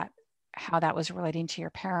how that was relating to your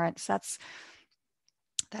parents. That's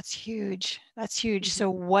huge. That's huge.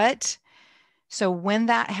 Mm-hmm. So when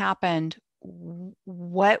that happened,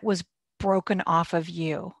 what was broken off of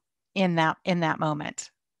you in that moment?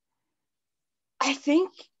 I think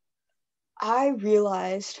I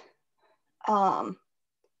realized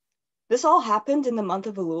this all happened in the month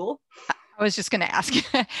of Elul. I was just going to ask you,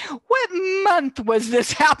 what month was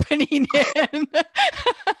this happening in?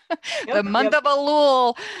 The month of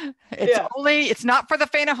Elul. It's not for the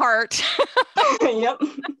faint of heart. Yep.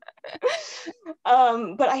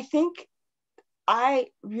 But I think I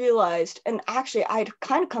realized, and actually I'd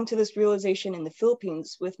kind of come to this realization in the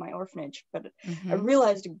Philippines with my orphanage, but I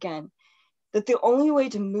realized again that the only way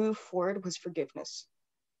to move forward was forgiveness.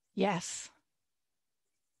 Yes.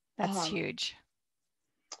 That's huge.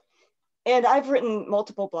 And I've written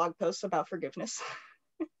multiple blog posts about forgiveness.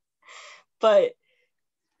 But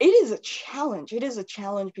it is a challenge. It is a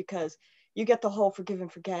challenge because you get the whole forgive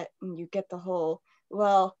and forget, and you get the whole,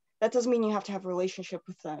 well, that doesn't mean you have to have a relationship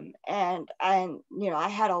with them. And I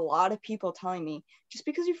had a lot of people telling me, just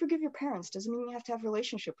because you forgive your parents doesn't mean you have to have a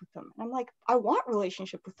relationship with them. And I'm like, I want a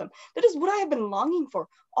relationship with them. That is what I have been longing for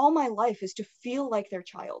all my life, is to feel like their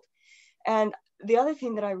child. And the other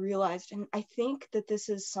thing that I realized, and I think that this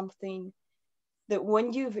is something that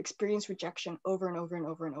when you've experienced rejection over and over and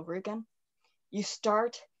over and over again, you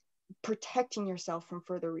start protecting yourself from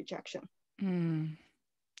further rejection.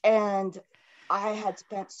 And I had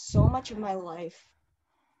spent so much of my life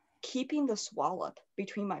keeping this wall up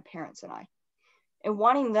between my parents and I, and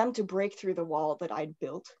wanting them to break through the wall that I'd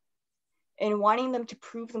built, and wanting them to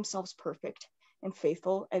prove themselves perfect and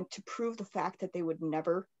faithful, and to prove the fact that they would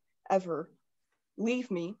never, ever leave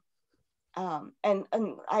me. And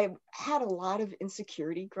I had a lot of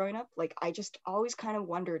insecurity growing up. Like, I just always kind of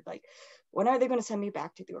wondered, like, when are they going to send me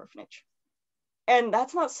back to the orphanage? And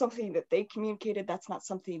that's not something that they communicated. That's not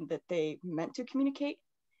something that they meant to communicate.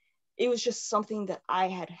 It was just something that I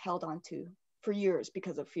had held on to for years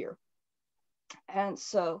because of fear. And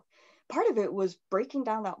so part of it was breaking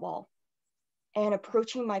down that wall and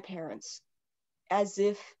approaching my parents as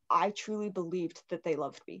if I truly believed that they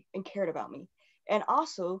loved me and cared about me. And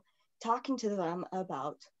also talking to them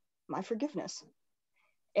about my forgiveness.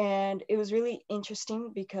 And it was really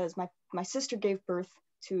interesting because my sister gave birth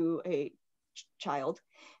to a child.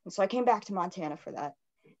 And so I came back to Montana for that.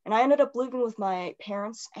 And I ended up living with my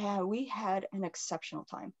parents, and we had an exceptional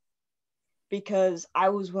time because I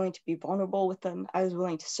was willing to be vulnerable with them. I was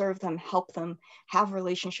willing to serve them, help them, have a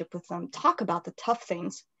relationship with them, talk about the tough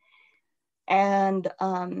things. And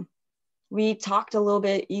we talked a little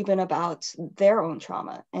bit even about their own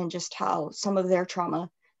trauma and just how some of their trauma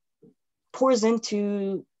pours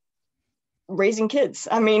into raising kids.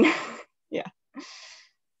 I mean, yeah.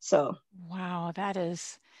 So. Wow, that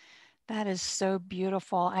is so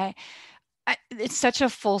beautiful. It's such a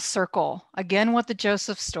full circle again with the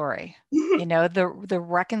Joseph story. You know, the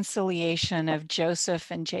reconciliation of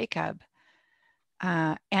Joseph and Jacob,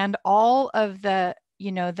 and all of the,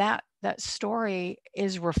 you know, that story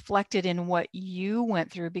is reflected in what you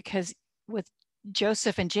went through, because with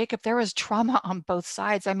Joseph and Jacob, there was trauma on both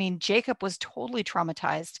sides. I mean, Jacob was totally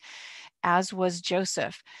traumatized, as was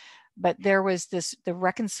Joseph, but there was the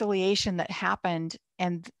reconciliation that happened.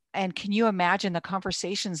 And can you imagine the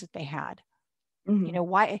conversations that they had? Mm-hmm. You know,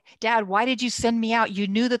 why, Dad, why did you send me out? You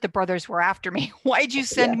knew that the brothers were after me. Why did you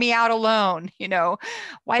send Yeah. me out alone? You know,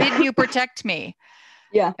 why didn't you protect me?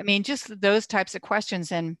 Yeah. I mean, just those types of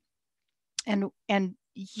questions. And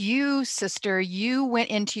you, sister, you went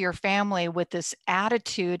into your family with this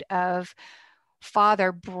attitude of,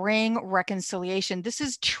 Father, bring reconciliation. This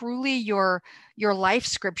is truly your life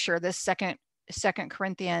scripture, this second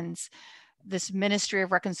Corinthians, this ministry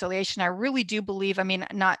of reconciliation. I really do believe, I mean,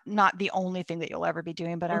 not the only thing that you'll ever be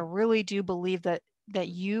doing, but I really do believe that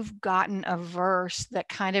you've gotten a verse that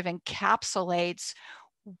kind of encapsulates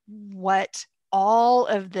what all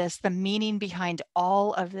of this, the meaning behind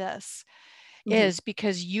all of this is,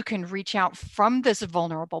 because you can reach out from this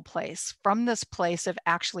vulnerable place, from this place of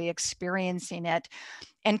actually experiencing it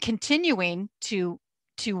and continuing to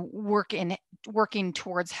working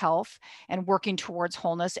towards health and working towards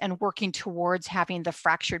wholeness and working towards having the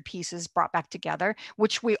fractured pieces brought back together,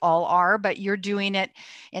 which we all are, but you're doing it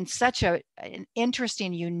in such an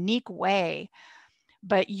interesting, unique way.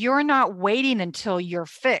 But you're not waiting until you're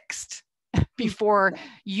fixed before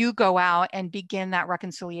you go out and begin that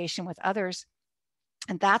reconciliation with others.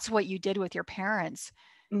 And that's what you did with your parents.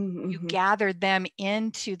 You gathered them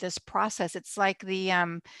into this process. It's like the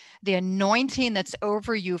anointing that's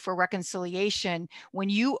over you for reconciliation. When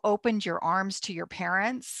you opened your arms to your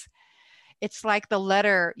parents, it's like the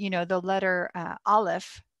letter, you know, the letter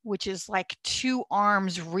Aleph, which is like two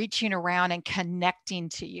arms reaching around and connecting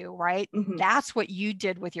to you, right? That's what you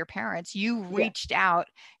did with your parents. You reached out,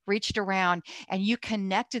 reached around, and you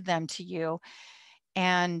connected them to you,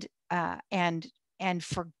 and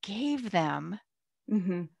forgave them.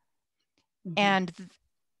 And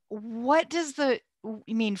what does I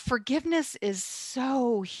mean, forgiveness is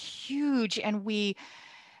so huge, and we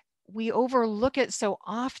overlook it so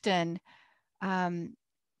often,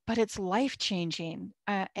 but it's life changing.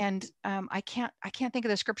 And I can't think of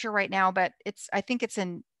the scripture right now, but I think it's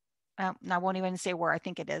in. I won't even say where I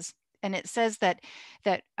think it is. And it says that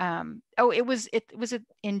it was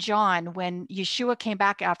in John, when Yeshua came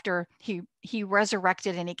back after he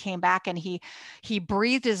resurrected, and he came back and he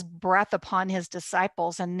breathed his breath upon his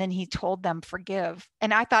disciples, and then he told them, forgive.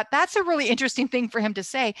 And I thought that's a really interesting thing for him to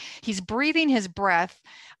say. He's breathing his breath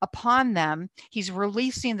upon them. He's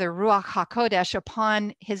releasing the Ruach HaKodesh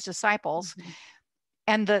upon his disciples.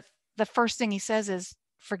 And the first thing he says is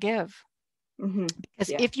forgive. Because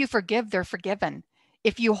if you forgive, they're forgiven.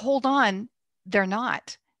 If you hold on, they're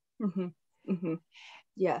not.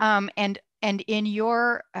 Yeah. And in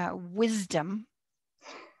your wisdom,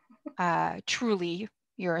 truly,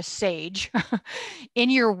 you're a sage. In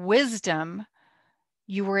your wisdom,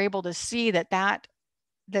 you were able to see that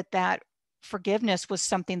forgiveness was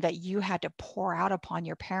something that you had to pour out upon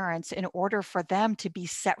your parents in order for them to be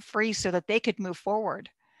set free so that they could move forward,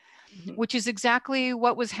 which is exactly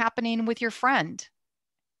what was happening with your friend.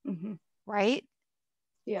 Right?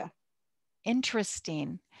 Yeah.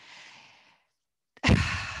 Interesting.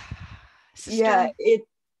 Sister? Yeah,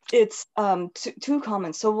 it's two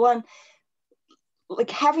comments. So one,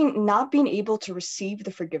 like not being able to receive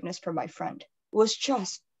the forgiveness from my friend was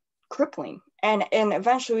just crippling. And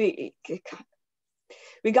eventually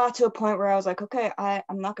we got to a point where I was like, okay,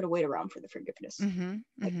 I'm not going to wait around for the forgiveness. Mm-hmm.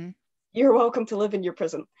 Like, Mm-hmm. you're welcome to live in your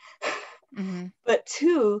prison. Mm-hmm. But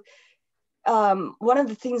two, one of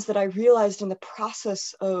the things that I realized in the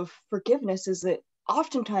process of forgiveness is that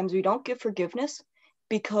oftentimes we don't give forgiveness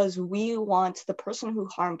because we want the person who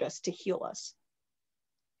harmed us to heal us.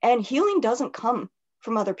 And healing doesn't come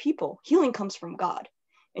from other people. Healing comes from God.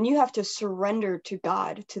 And you have to surrender to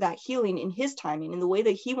God, to that healing in his timing, in the way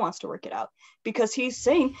that he wants to work it out, because he's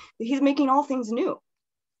saying that he's making all things new.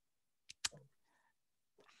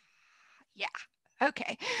 Yeah.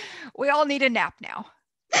 Okay. We all need a nap now,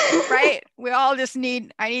 right? We all just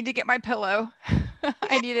I need to get my pillow.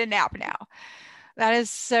 I need a nap now. That is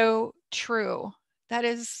so true.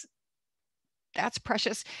 That's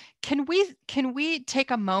precious. Can we take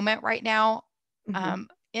a moment right now, Mm-hmm.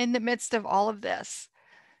 in the midst of all of this?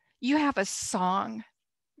 You have a song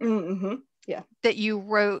Mm-hmm. Yeah. that you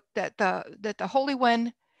wrote that the Holy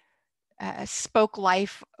One spoke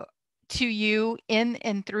life to you in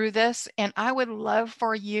and through this, and I would love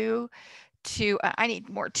for you to. I need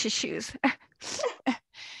more tissues.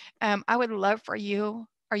 I would love for you.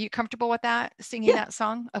 Are you comfortable with that? Singing Yeah. that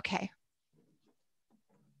song? Okay.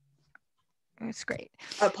 That's great.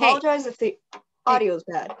 I Hey, apologize if the hey, audio is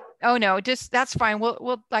bad. oh no, just that's fine.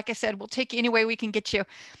 We'll like I said, we'll take you any way we can get you.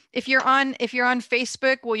 If you're on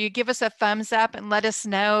Facebook, will you give us a thumbs up and let us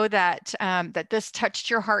know that that this touched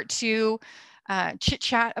your heart too? Chit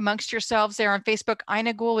chat amongst yourselves there on Facebook.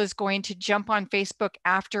 Aynagul is going to jump on Facebook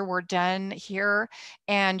after we're done here,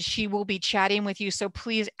 and she will be chatting with you. So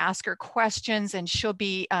please ask her questions, and she'll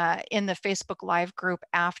be in the Facebook Live group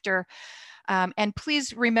after. And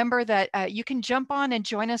please remember that you can jump on and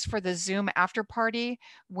join us for the Zoom after party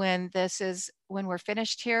when we're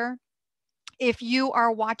finished here. If you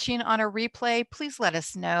are watching on a replay, please let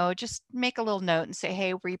us know. Just make a little note and say,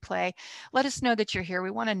 hey, replay. Let us know that you're here.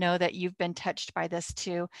 We want to know that you've been touched by this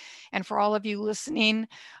too. And for all of you listening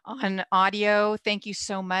on audio, thank you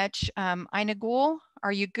so much. Aynagul,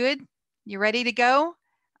 are you good? You ready to go?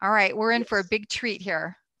 All right, we're in for a Yes. big treat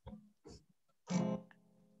here.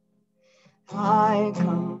 I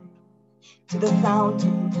come to the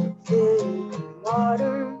fountain of living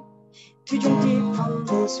water, to drink deep from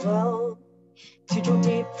this well, to drink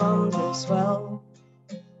deep from this well.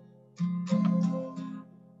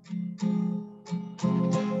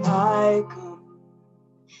 I come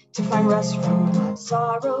to find rest from my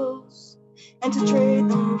sorrows, and to trade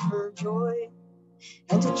them for joy,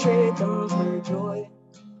 and to trade them for joy.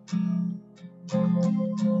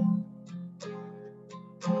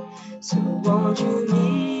 So won't you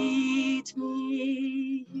meet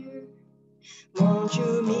me here? Won't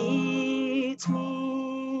you meet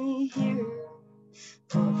me here?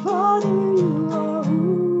 For Father, you are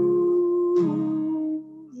holy.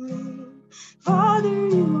 Father,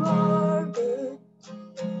 you are good.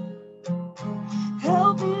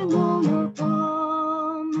 Help me know your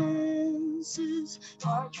promises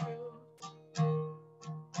are true.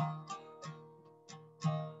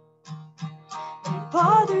 And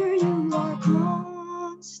Father, you are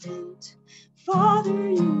constant. Father,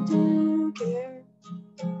 you do care.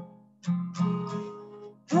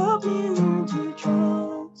 Help me learn to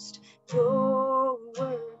trust your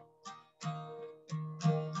word.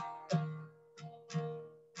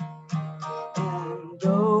 And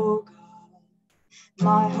oh God,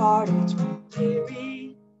 my heart is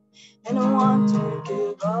weary, and I want to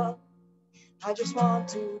give up. I just want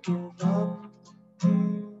to give up.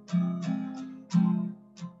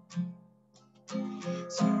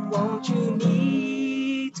 So won't you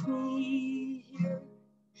meet me here?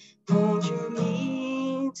 Won't you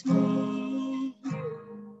meet me here?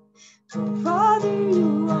 For Father,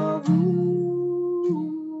 you are ruling.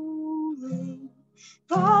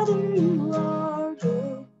 Father, you are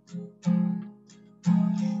good.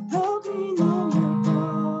 Help me know your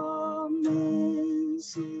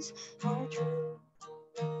promises are true.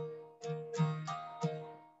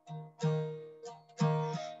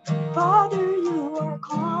 Father, you are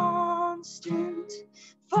constant.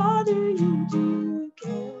 Father, you do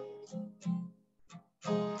care.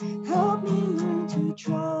 Help me learn to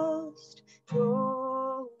trust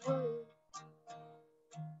your word.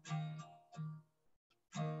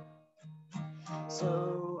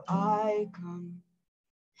 So I come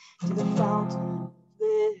to the fountain of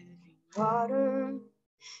living water,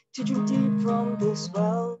 to drink deep from this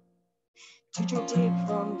well, to drink deep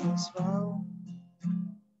from this well.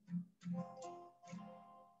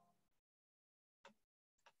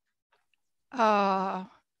 Oh,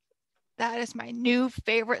 That is my new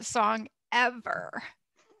favorite song ever.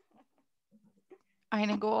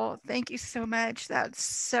 Aynagul, thank you so much. That's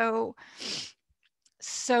so,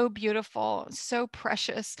 so beautiful, so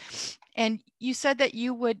precious. And you said that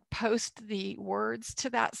you would post the words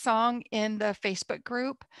to that song in the Facebook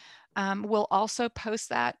group. We'll also post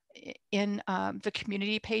that in the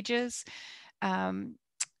community pages. And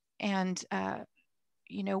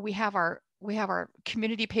you know, we have our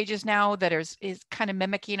community pages now that is kind of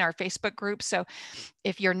mimicking our Facebook group. So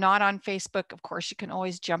if you're not on Facebook, of course, you can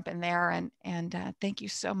always jump in there. And thank you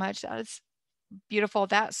so much. That is beautiful.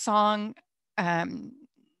 Um,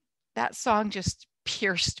 that song just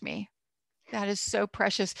pierced me. That is so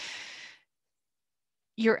precious.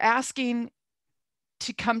 You're asking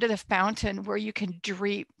to come to the fountain where you can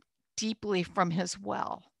drink deeply from his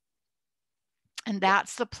well. And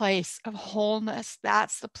that's the place of wholeness.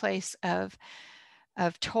 That's the place of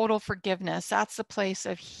total forgiveness. That's the place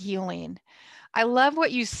of healing. I love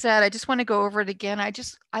what you said. I just want to go over it again.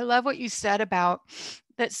 I love what you said about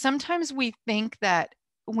that sometimes we think that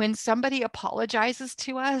when somebody apologizes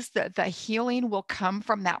to us, that the healing will come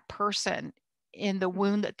from that person in the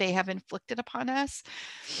wound that they have inflicted upon us.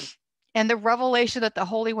 And the revelation that the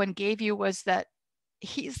Holy One gave you was that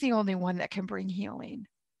he's the only one that can bring healing.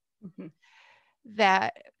 Mm-hmm.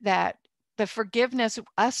 That the forgiveness,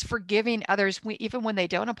 us forgiving others, even when they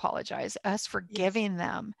don't apologize, us forgiving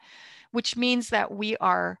them, which means that we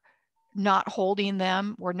are not holding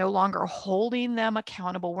them. We're no longer holding them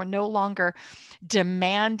accountable. We're no longer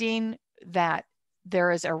demanding that there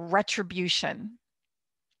is a retribution.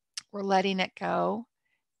 We're letting it go,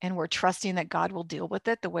 and we're trusting that God will deal with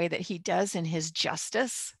it the way that he does in his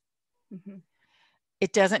justice. Mm-hmm.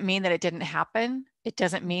 It doesn't mean that it didn't happen. It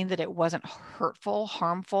doesn't mean that it wasn't hurtful,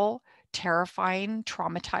 harmful, terrifying,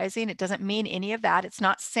 traumatizing. It doesn't mean any of that. It's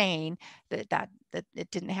not saying that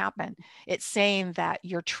it didn't happen. It's saying that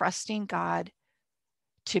you're trusting God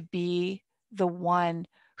to be the one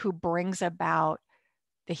who brings about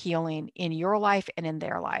the healing in your life and in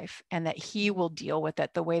their life, and that he will deal with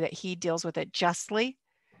it the way that he deals with it justly.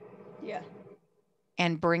 Yeah.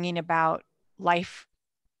 And bringing about life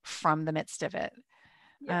from the midst of it.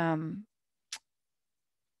 Yeah.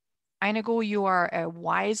 Aynagul, you are a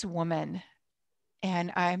wise woman,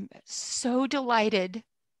 and I'm so delighted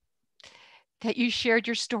that you shared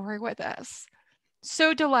your story with us.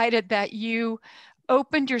 So delighted that you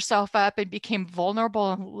opened yourself up and became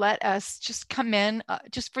vulnerable and let us just come in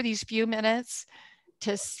just for these few minutes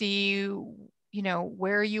to see you know,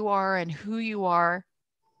 where you are and who you are.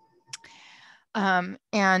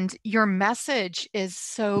 And your message is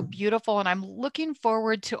so beautiful, and I'm looking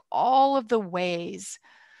forward to all of the ways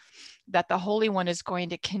that the Holy One is going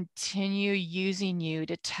to continue using you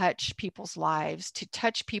to touch people's lives, to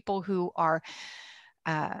touch people who are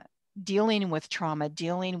dealing with trauma,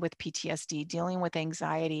 dealing with PTSD, dealing with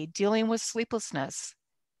anxiety, dealing with sleeplessness,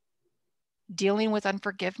 dealing with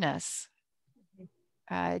unforgiveness,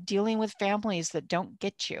 dealing with families that don't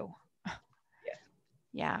get you.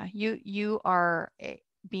 Yeah, you are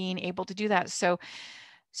being able to do that.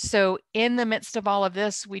 So in the midst of all of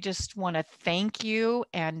this, we just want to thank you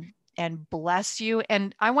and bless you.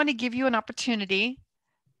 And I want to give you an opportunity,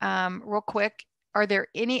 real quick. Are there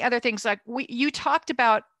any other things like you talked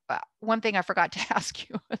about? One thing I forgot to ask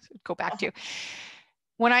you, go back to,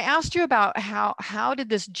 when I asked you about how did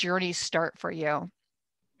this journey start for you?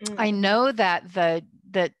 Mm-hmm. I know that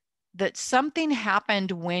that something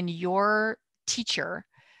happened when your teacher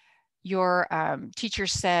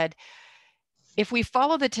said, if we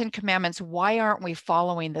follow the 10 commandments, why aren't we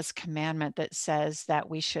following this commandment that says that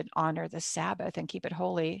we should honor the Sabbath and keep it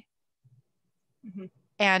holy? Mm-hmm.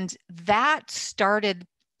 And that started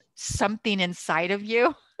something inside of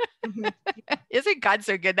you. Mm-hmm. Isn't God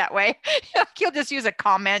so good that way? He'll just use a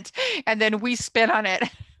comment and then we spin on it.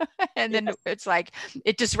 And then it's like,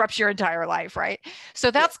 it disrupts your entire life, right? So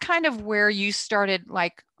that's kind of where you started,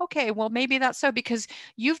 like, okay, well, maybe that's so, because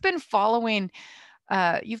you've been following,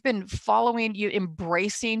 you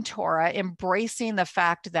embracing Torah, embracing the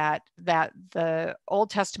fact that the Old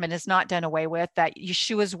Testament is not done away with, that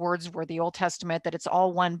Yeshua's words were the Old Testament, that it's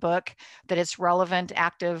all one book, that it's relevant,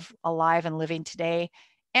 active, alive, and living today,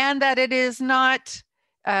 and that it is not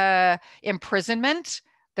imprisonment,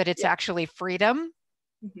 that it's actually freedom.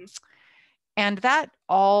 Mm-hmm. And that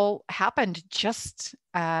all happened just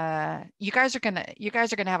you guys are gonna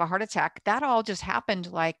have a heart attack. That all just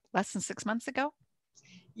happened like less than 6 months ago.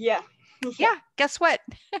 Yeah. Yeah. Guess what?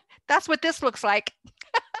 That's what this looks like.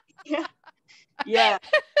 Yeah. Yeah.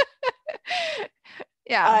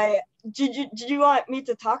 Yeah. Did you want me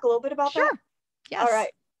to talk a little bit about that? Sure. Yes. All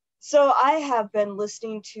right. So I have been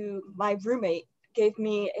listening to, my roommate gave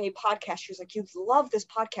me a podcast. She was like, you love this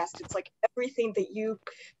podcast. It's like everything that you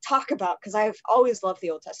talk about, because I've always loved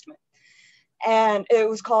the Old Testament. And it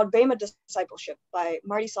was called Bema Discipleship by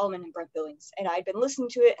Marty Solomon and Brent Billings. And I'd been listening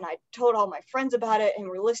to it, and I told all my friends about it, and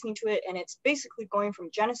we're listening to it. And it's basically going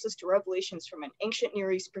from Genesis to Revelations from an ancient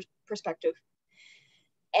Near East perspective.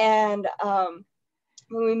 And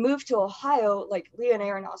when we moved to Ohio, like Leah and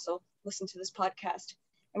Aaron also listened to this podcast,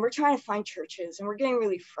 and we're trying to find churches, and we're getting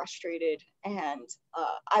really frustrated. And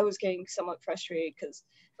I was getting somewhat frustrated because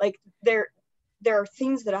like there are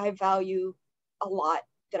things that I value a lot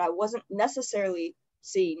that I wasn't necessarily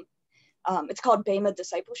seeing. It's called Bema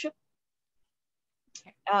Discipleship.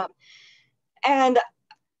 And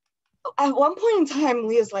at one point in time,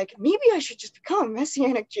 Leah's like, maybe I should just become a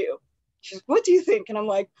Messianic Jew. She's like, what do you think? And I'm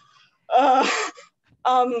like, I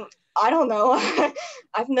don't know.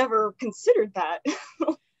 I've never considered that.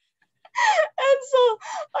 And so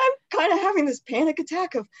I'm kind of having this panic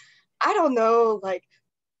attack of, I don't know, like,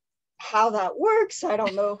 how that works. I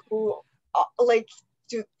don't know who, I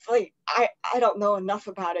don't know enough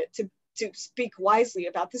about it to speak wisely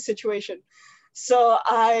about the situation. So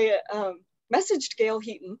I messaged Gail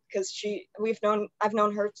Heaton, because I've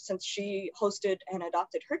known her since she hosted and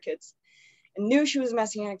adopted her kids, and knew she was a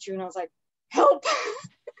Messianic Jew, and I was like, help.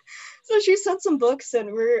 So she sent some books, and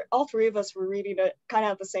all three of us were reading it kind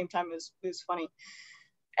of at the same time. It was funny.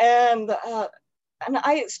 And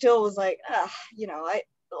I still was like,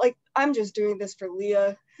 I'm just doing this for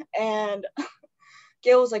Leah. And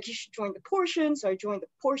Gail was like, you should join the portion. So I joined the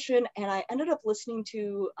portion, and I ended up listening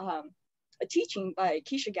to a teaching by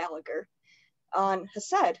Keisha Gallagher on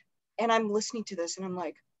Hesed. And I'm listening to this, and I'm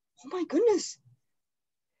like, oh my goodness,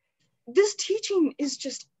 this teaching is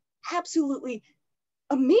just absolutely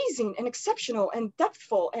amazing and exceptional and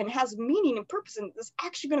depthful and has meaning and purpose, and is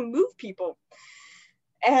actually going to move people.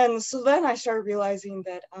 And so then I started realizing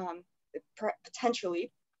that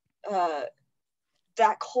potentially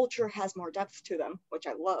that culture has more depth to them, which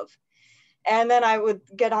I love. And then I would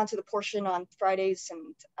get onto the portion on Fridays,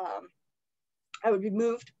 and I would be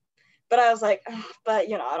moved. But I was like, I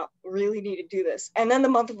don't really need to do this. And then the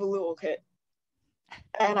month of Elul hit.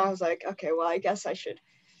 And I was like, okay, well, I guess I should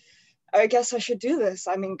do this.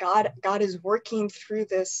 I mean, God is working through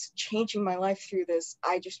this, changing my life through this.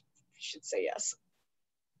 I just should say yes.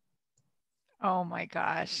 Oh my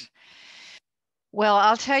gosh. Well,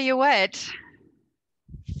 I'll tell you what,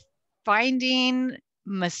 finding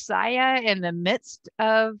Messiah in the midst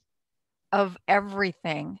of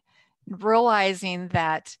everything, realizing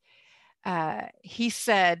that he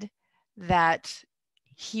said that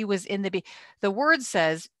he was the word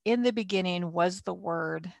says, in the beginning was the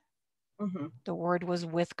Word. Mm-hmm. The Word was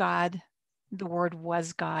with God. The Word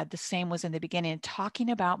was God. The same was in the beginning.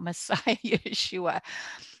 Talking about Messiah Yeshua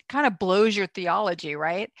kind of blows your theology,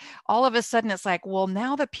 right? All of a sudden it's like, well,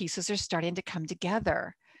 now the pieces are starting to come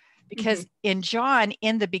together, because in John,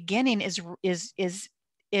 in the beginning is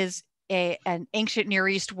an ancient Near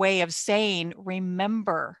East way of saying,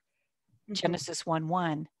 remember Genesis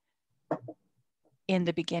 1:1. In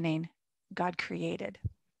the beginning, God created.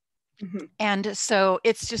 And so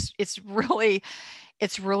it's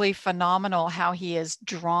really phenomenal how he is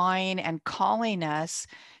drawing and calling us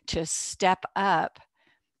to step up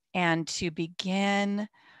and to begin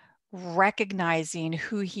recognizing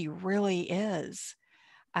who he really is.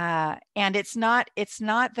 And it's not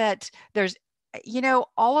that there's,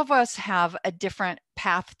 all of us have a different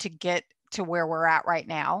path to get to where we're at right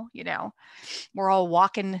now. We were all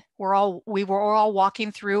walking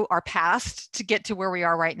through our past to get to where we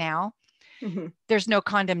are right now. Mm-hmm. There's no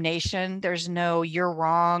condemnation. There's no, you're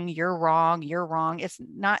wrong. It's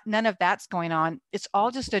not, none of that's going on. It's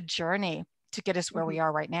all just a journey to get us where we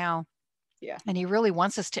are right now. Yeah. And he really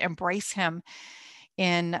wants us to embrace him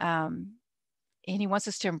and he wants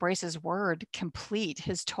us to embrace his word, complete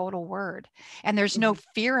his total word. And there's no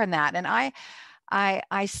fear in that. And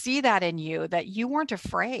I see that in you, that you weren't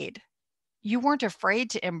afraid. You weren't afraid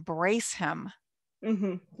to embrace him.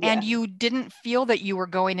 Yeah. And you didn't feel that you were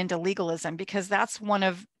going into legalism, because that's one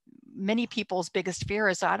of many people's biggest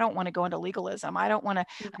fears. I don't want to go into legalism. I don't want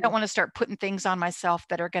to start putting things on myself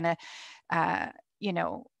that are going to,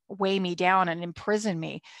 weigh me down and imprison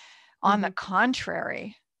me. On the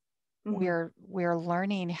contrary, we're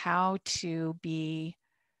learning how to be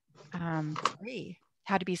free,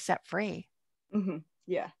 how to be set free.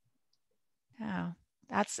 Yeah. Oh,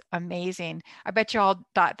 that's amazing. I bet you all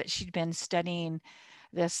thought that she'd been studying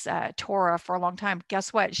this Torah for a long time.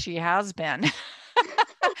 Guess what? She has been.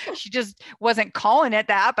 She just wasn't calling it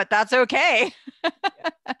that, but that's okay.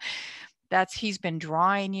 he's been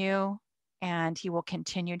drawing you, and he will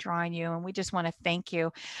continue drawing you. And we just want to thank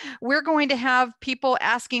you. We're going to have people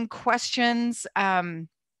asking questions. And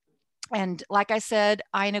like I said,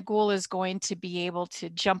 Aynagul is going to be able to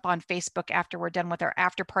jump on Facebook after we're done with our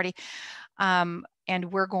after party. And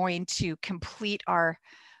we're going to complete our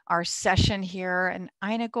session here. And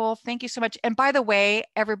Aynagul, thank you so much. And by the way,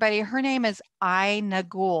 everybody, her name is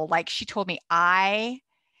Aynagul. Like she told me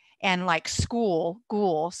and like school,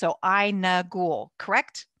 ghoul. So Aynagul,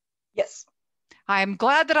 correct? Yes. I'm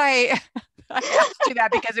glad that I asked you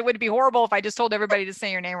that, because it would be horrible if I just told everybody to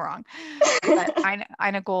say your name wrong. But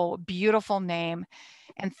Aynagul, beautiful name.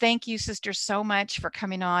 And thank you, sister, so much for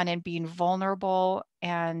coming on and being vulnerable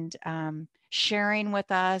and sharing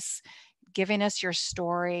with us, giving us your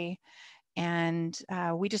story. And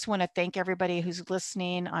we just want to thank everybody who's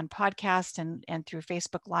listening on podcast and through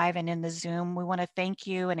Facebook Live and in the Zoom. We want to thank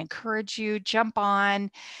you and encourage you, jump on,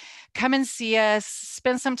 come and see us,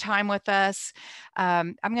 spend some time with us.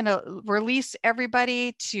 I'm going to release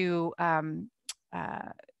everybody I'm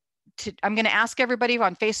going to ask everybody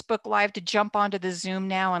on Facebook Live to jump onto the Zoom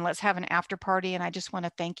now, and let's have an after party. And I just want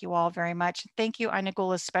to thank you all very much. Thank you,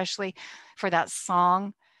 Aynagul, especially for that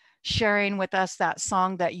song, sharing with us that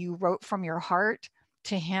song that you wrote from your heart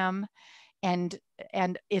to him. And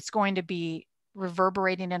it's going to be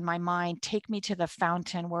reverberating in my mind. Take me to the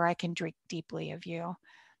fountain where I can drink deeply of you.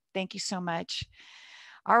 Thank you so much.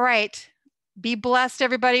 All right. Be blessed,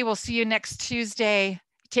 everybody. We'll see you next Tuesday.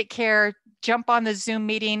 Take care. Jump on the Zoom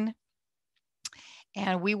meeting,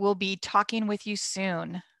 and we will be talking with you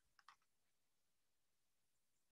soon.